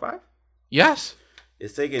your top 5? Yes.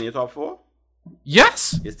 Is Taker in your top 4?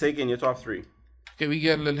 Yes. Is Taker in your top 3? Okay, we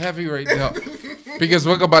get a little heavy right now. Because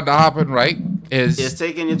what's about to happen, right, Is is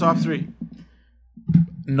Taker in your top 3?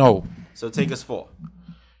 no. So Taker's 4.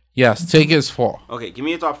 Yes, Taker is 4. Okay, give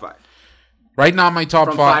me your top 5. Right now, my top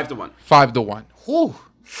From 5. 5 to 1. 5 to 1. Whew.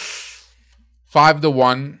 5 to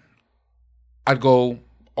 1. I'd go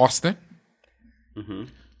Austin. Mm-hmm.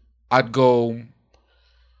 I'd go.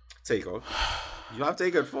 Taker. You have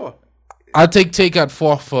Taker at 4. I'll take Taker at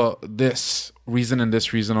 4 for this reason and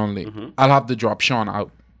this reason only. I'll have to drop Shawn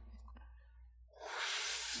out.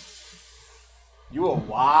 You a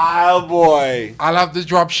wild boy. I'll have to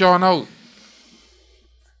drop Shawn out.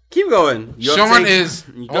 Keep going. Your Shawn take- is.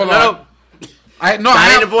 You Hold go- on. no. I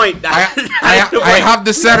That ain't the point. I That ain't the I point. have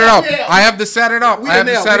to set it up. I have to set it up. I have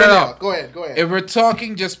to set it up. Go ahead. If we're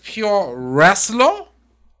talking just pure wrestler,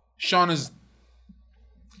 Shawn is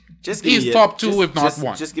Just he's me top 2 if not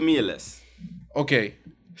 1. Just give me a list. Okay.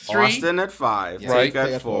 3, Austin at 5. Right. Taker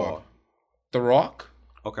at 4. The Rock,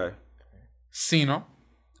 Okay. Cena,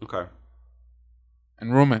 Okay.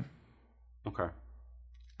 and Roman. Okay.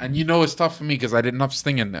 And you know it's tough for me because I didn't have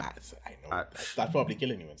Sting in there. I know. That's probably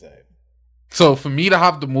killing you inside. So for me to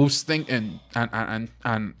have to move Sting and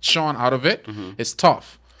Shawn out of it, it's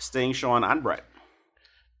tough. Sting, Shawn, and Brett.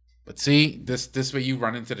 But see, this way you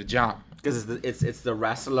run into the jam. Because it's the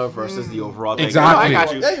wrestler versus the overall thing. Exactly. No, I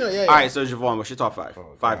got you. Yeah. All right, so Javon, what's your top 5?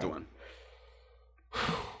 5 to 1.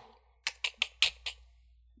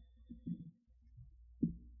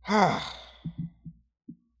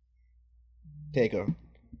 Taker.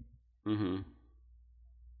 Mm-hmm.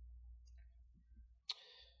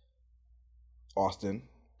 Austin.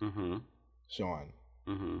 Mm-hmm. Shawn.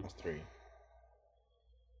 Mm-hmm. That's 3.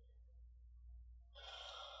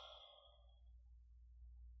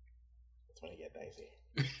 That's when it get dicey.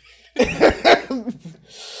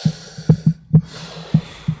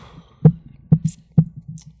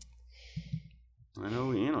 I know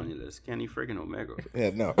we ain't on your list. Kenny friggin' Omega.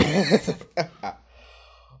 Yeah, no.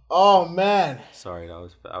 Oh man. Sorry, that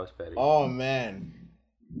was petty. Oh man.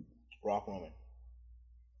 Rock Roman.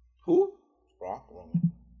 Who? Rock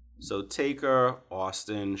Roman. So Taker,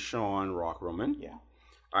 Austin, Shawn, Rock, Roman. Yeah.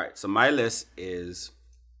 All right, so my list is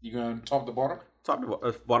You going top to bottom? top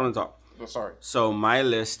to bottom to top. Oh, sorry. So my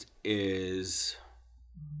list is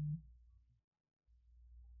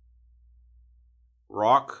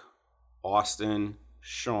Rock, Austin,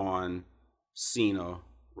 Shawn, Cena,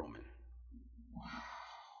 Roman.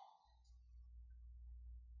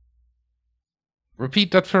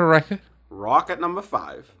 Repeat that for the record. Rock at number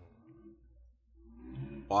 5.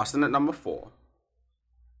 Austin at number 4.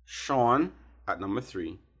 Shawn at number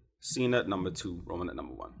 3. Cena at number 2. Roman at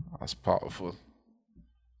number 1. That's powerful.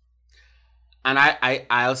 And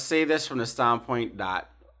I'll say this from the standpoint that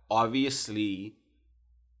obviously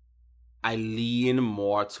I lean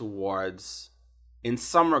more towards, in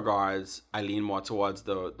some regards, I lean more towards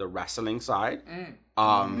the wrestling side.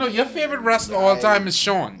 No, your favorite wrestler all time is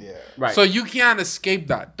Shawn. Yeah. Right. So you can't escape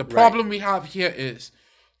that. The problem we have here is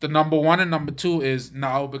the number 1 and number 2 is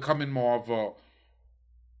now becoming more of a.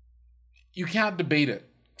 You can't debate it.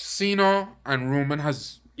 Cena and Roman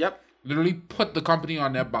has Yep. literally put the company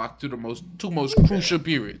on their back to the two most crucial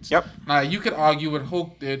periods. Yep. Now you could argue what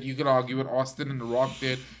Hulk did, you could argue what Austin and The Rock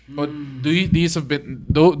did, but these have been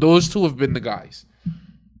those two have been the guys.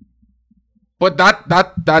 But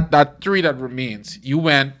that three that remains, you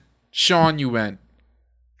went, Sean, you went.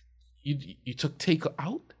 You took Taker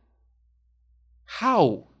out?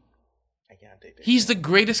 How? I can't take that. He's the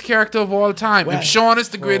greatest character of all time. Well, if Sean is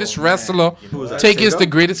the greatest wrestler, You know what? Taker is Taker? the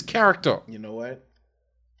greatest character. You know what?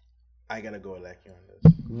 I gotta go with Lecky on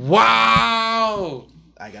this. Wow.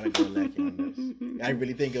 I gotta go with Lecky on this. I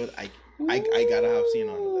really think it was I gotta have seen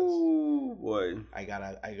on the list. Ooh, boy. I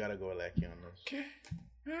gotta go with Lecky on this. Okay.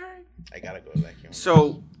 All right. I gotta go with Lecky on this.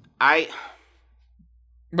 So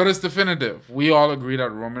But it's definitive. We all agree that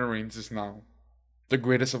Roman Reigns is now the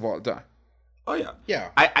greatest of all time. oh yeah. Yeah.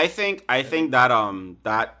 I think that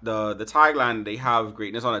the tagline, they have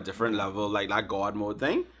greatness on a different level, like that God mode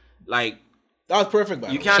thing. Like That was perfect, by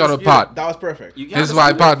the you way. can't Shut up, dispute Pat. it. That was perfect. You can't This is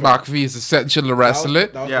why dispute it. Pat McAfee is essential to wrestle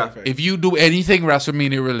it. That was Yeah. perfect. If you do anything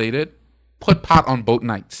WrestleMania related, put Pat on both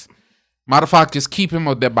nights. Matter of fact, just keep him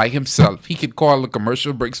out there by himself. He could call the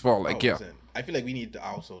commercial breaks for all I care. 100%. I feel like we need to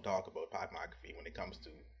also talk about Pat McAfee when it comes to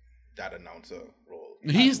that announcer role.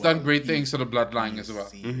 He's as well. done great things to the Bloodline as well.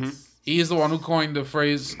 He's- He is the one who coined the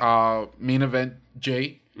phrase main event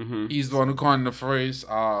J. He's the one who coined the phrase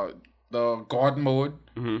the God mode.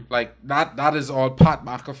 Like that is all Pat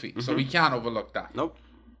McAfee. So we can't overlook that. Nope.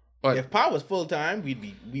 But If Pat was full time, we'd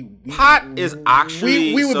be Pat is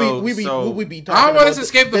actually we would so, be so, we would be I talking don't want us about to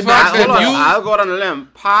escape the the fact next- that hold on, you- I'll go out on a limb.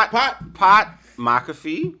 Pat Pat-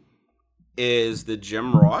 McAfee is the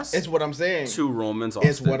Jim Ross It's what I'm saying. to Roman's Austin.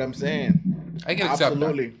 It's what I'm saying. I can accept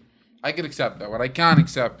Absolutely. that. I can accept that. What I can't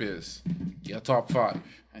accept is your top 5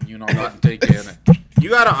 and you not letting take care of it. You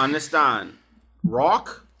gotta understand,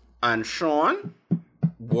 Rock and Sean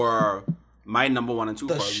were my number 1 and 2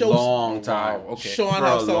 The for a show's- long time. Wow, okay. Sean For a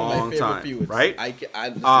has some of long my favorite time, feuds, right? I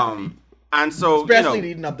listen, And so especially you know,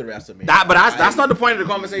 leading up to WrestleMania. but that's not the point of the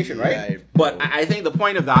conversation, right? Yeah, but I think the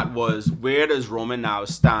point of that was, where does Roman now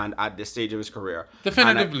stand at this stage of his career?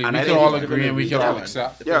 Definitively, And I we think can all he's agree and we can all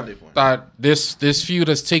accept that this feud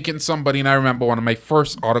has taken somebody. And I remember one of my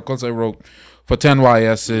first articles I wrote for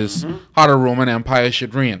 10YS is how the Roman Empire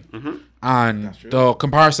should reign. And the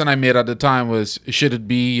comparison I made at the time was, should it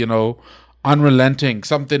be, you know, unrelenting,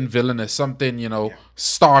 something villainous, something, you know,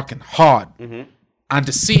 stark and hard. And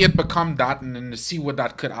to see it become that, and then to see what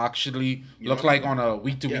that could actually look like on a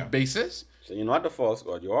week-to-week basis. So you're not the false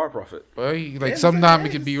god, you are a prophet. Boy, like sometimes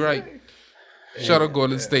it can be right. Shout out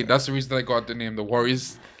Golden State. That's the reason I got the name. The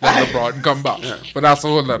Warriors let LeBron come back. But that's a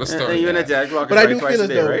whole other And story. you're in a dead clock, But I right, do twice feel a as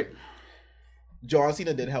day, though right? John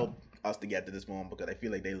Cena did help us to get to this moment, because I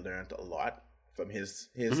feel like they learned a lot from his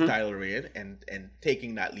title reign and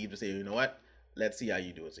taking that lead to say, you know what, let's see how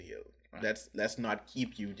you do as a heel. Right. Let's not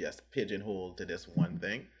keep you just pigeonholed to this one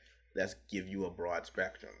thing. Let's give you a broad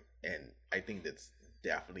spectrum, and I think that's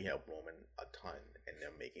definitely helped Roman a ton in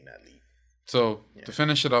them making that leap. So to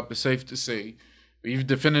finish it up, it's safe to say we've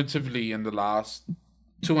definitively in the last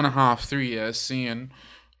 2.5, 3 years seen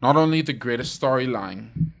not only the greatest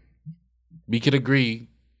storyline, we could agree,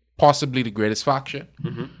 possibly the greatest faction.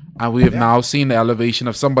 And we have now seen the elevation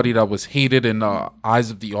of somebody that was hated in the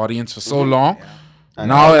eyes of the audience for so long.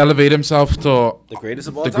 Now elevate himself to The greatest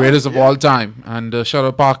of all the time. greatest of all time. And shout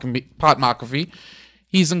out Pat McAfee.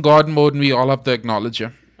 He's in God mode, and we all have to acknowledge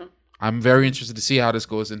him. I'm very interested to see how this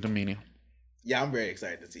goes into Mania. Yeah, I'm very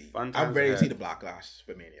excited to see. Fun I'm times ready to see ahead. the Backlash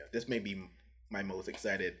for Mania. This may be my most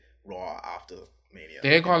excited Raw after Mania.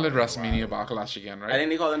 They call it WrestleMania Backlash again, I right? think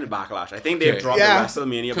they call it the Backlash. I think they've Okay. dropped Yeah. the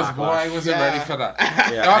WrestleMania Because boy, I Backlash. wasn't ready for that.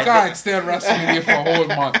 Yeah, Y'all I can't think- extend WrestleMania for a whole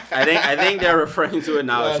month. I think they're referring to it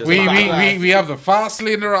now as just We Backlash. we have the fast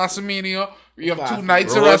lane to WrestleMania. We have 2 Fast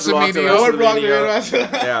nights of Roadblock to WrestleMania.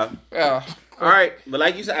 WrestleMania. Yeah. Yeah. All right, but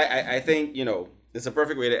like you said, I think, you know, it's a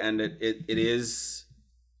perfect way to end it. It is,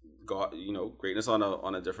 God, you know, greatness on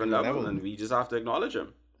a different level, and we just have to acknowledge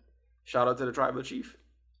him. Shout out to the tribal chief.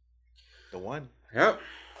 The one. Yep,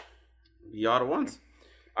 we are the ones.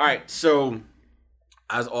 All right, so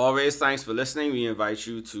as always, thanks for listening. We invite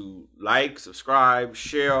you to like, subscribe,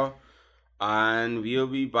 share, and we'll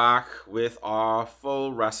be back with our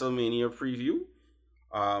full WrestleMania preview.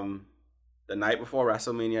 The night before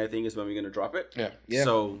WrestleMania, I think, is when we're gonna drop it. Yeah.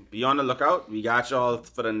 So be on the lookout. We got y'all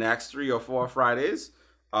for the next 3 or 4 Fridays,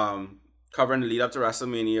 covering the lead up to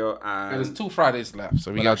WrestleMania. And There's 2 Fridays left,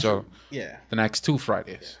 so we got y'all Yeah. the next 2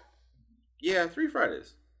 Fridays. yeah, 3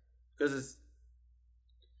 Fridays, because it's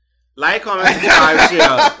like, comment, subscribe,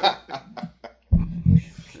 share.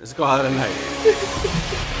 Let's call it a night.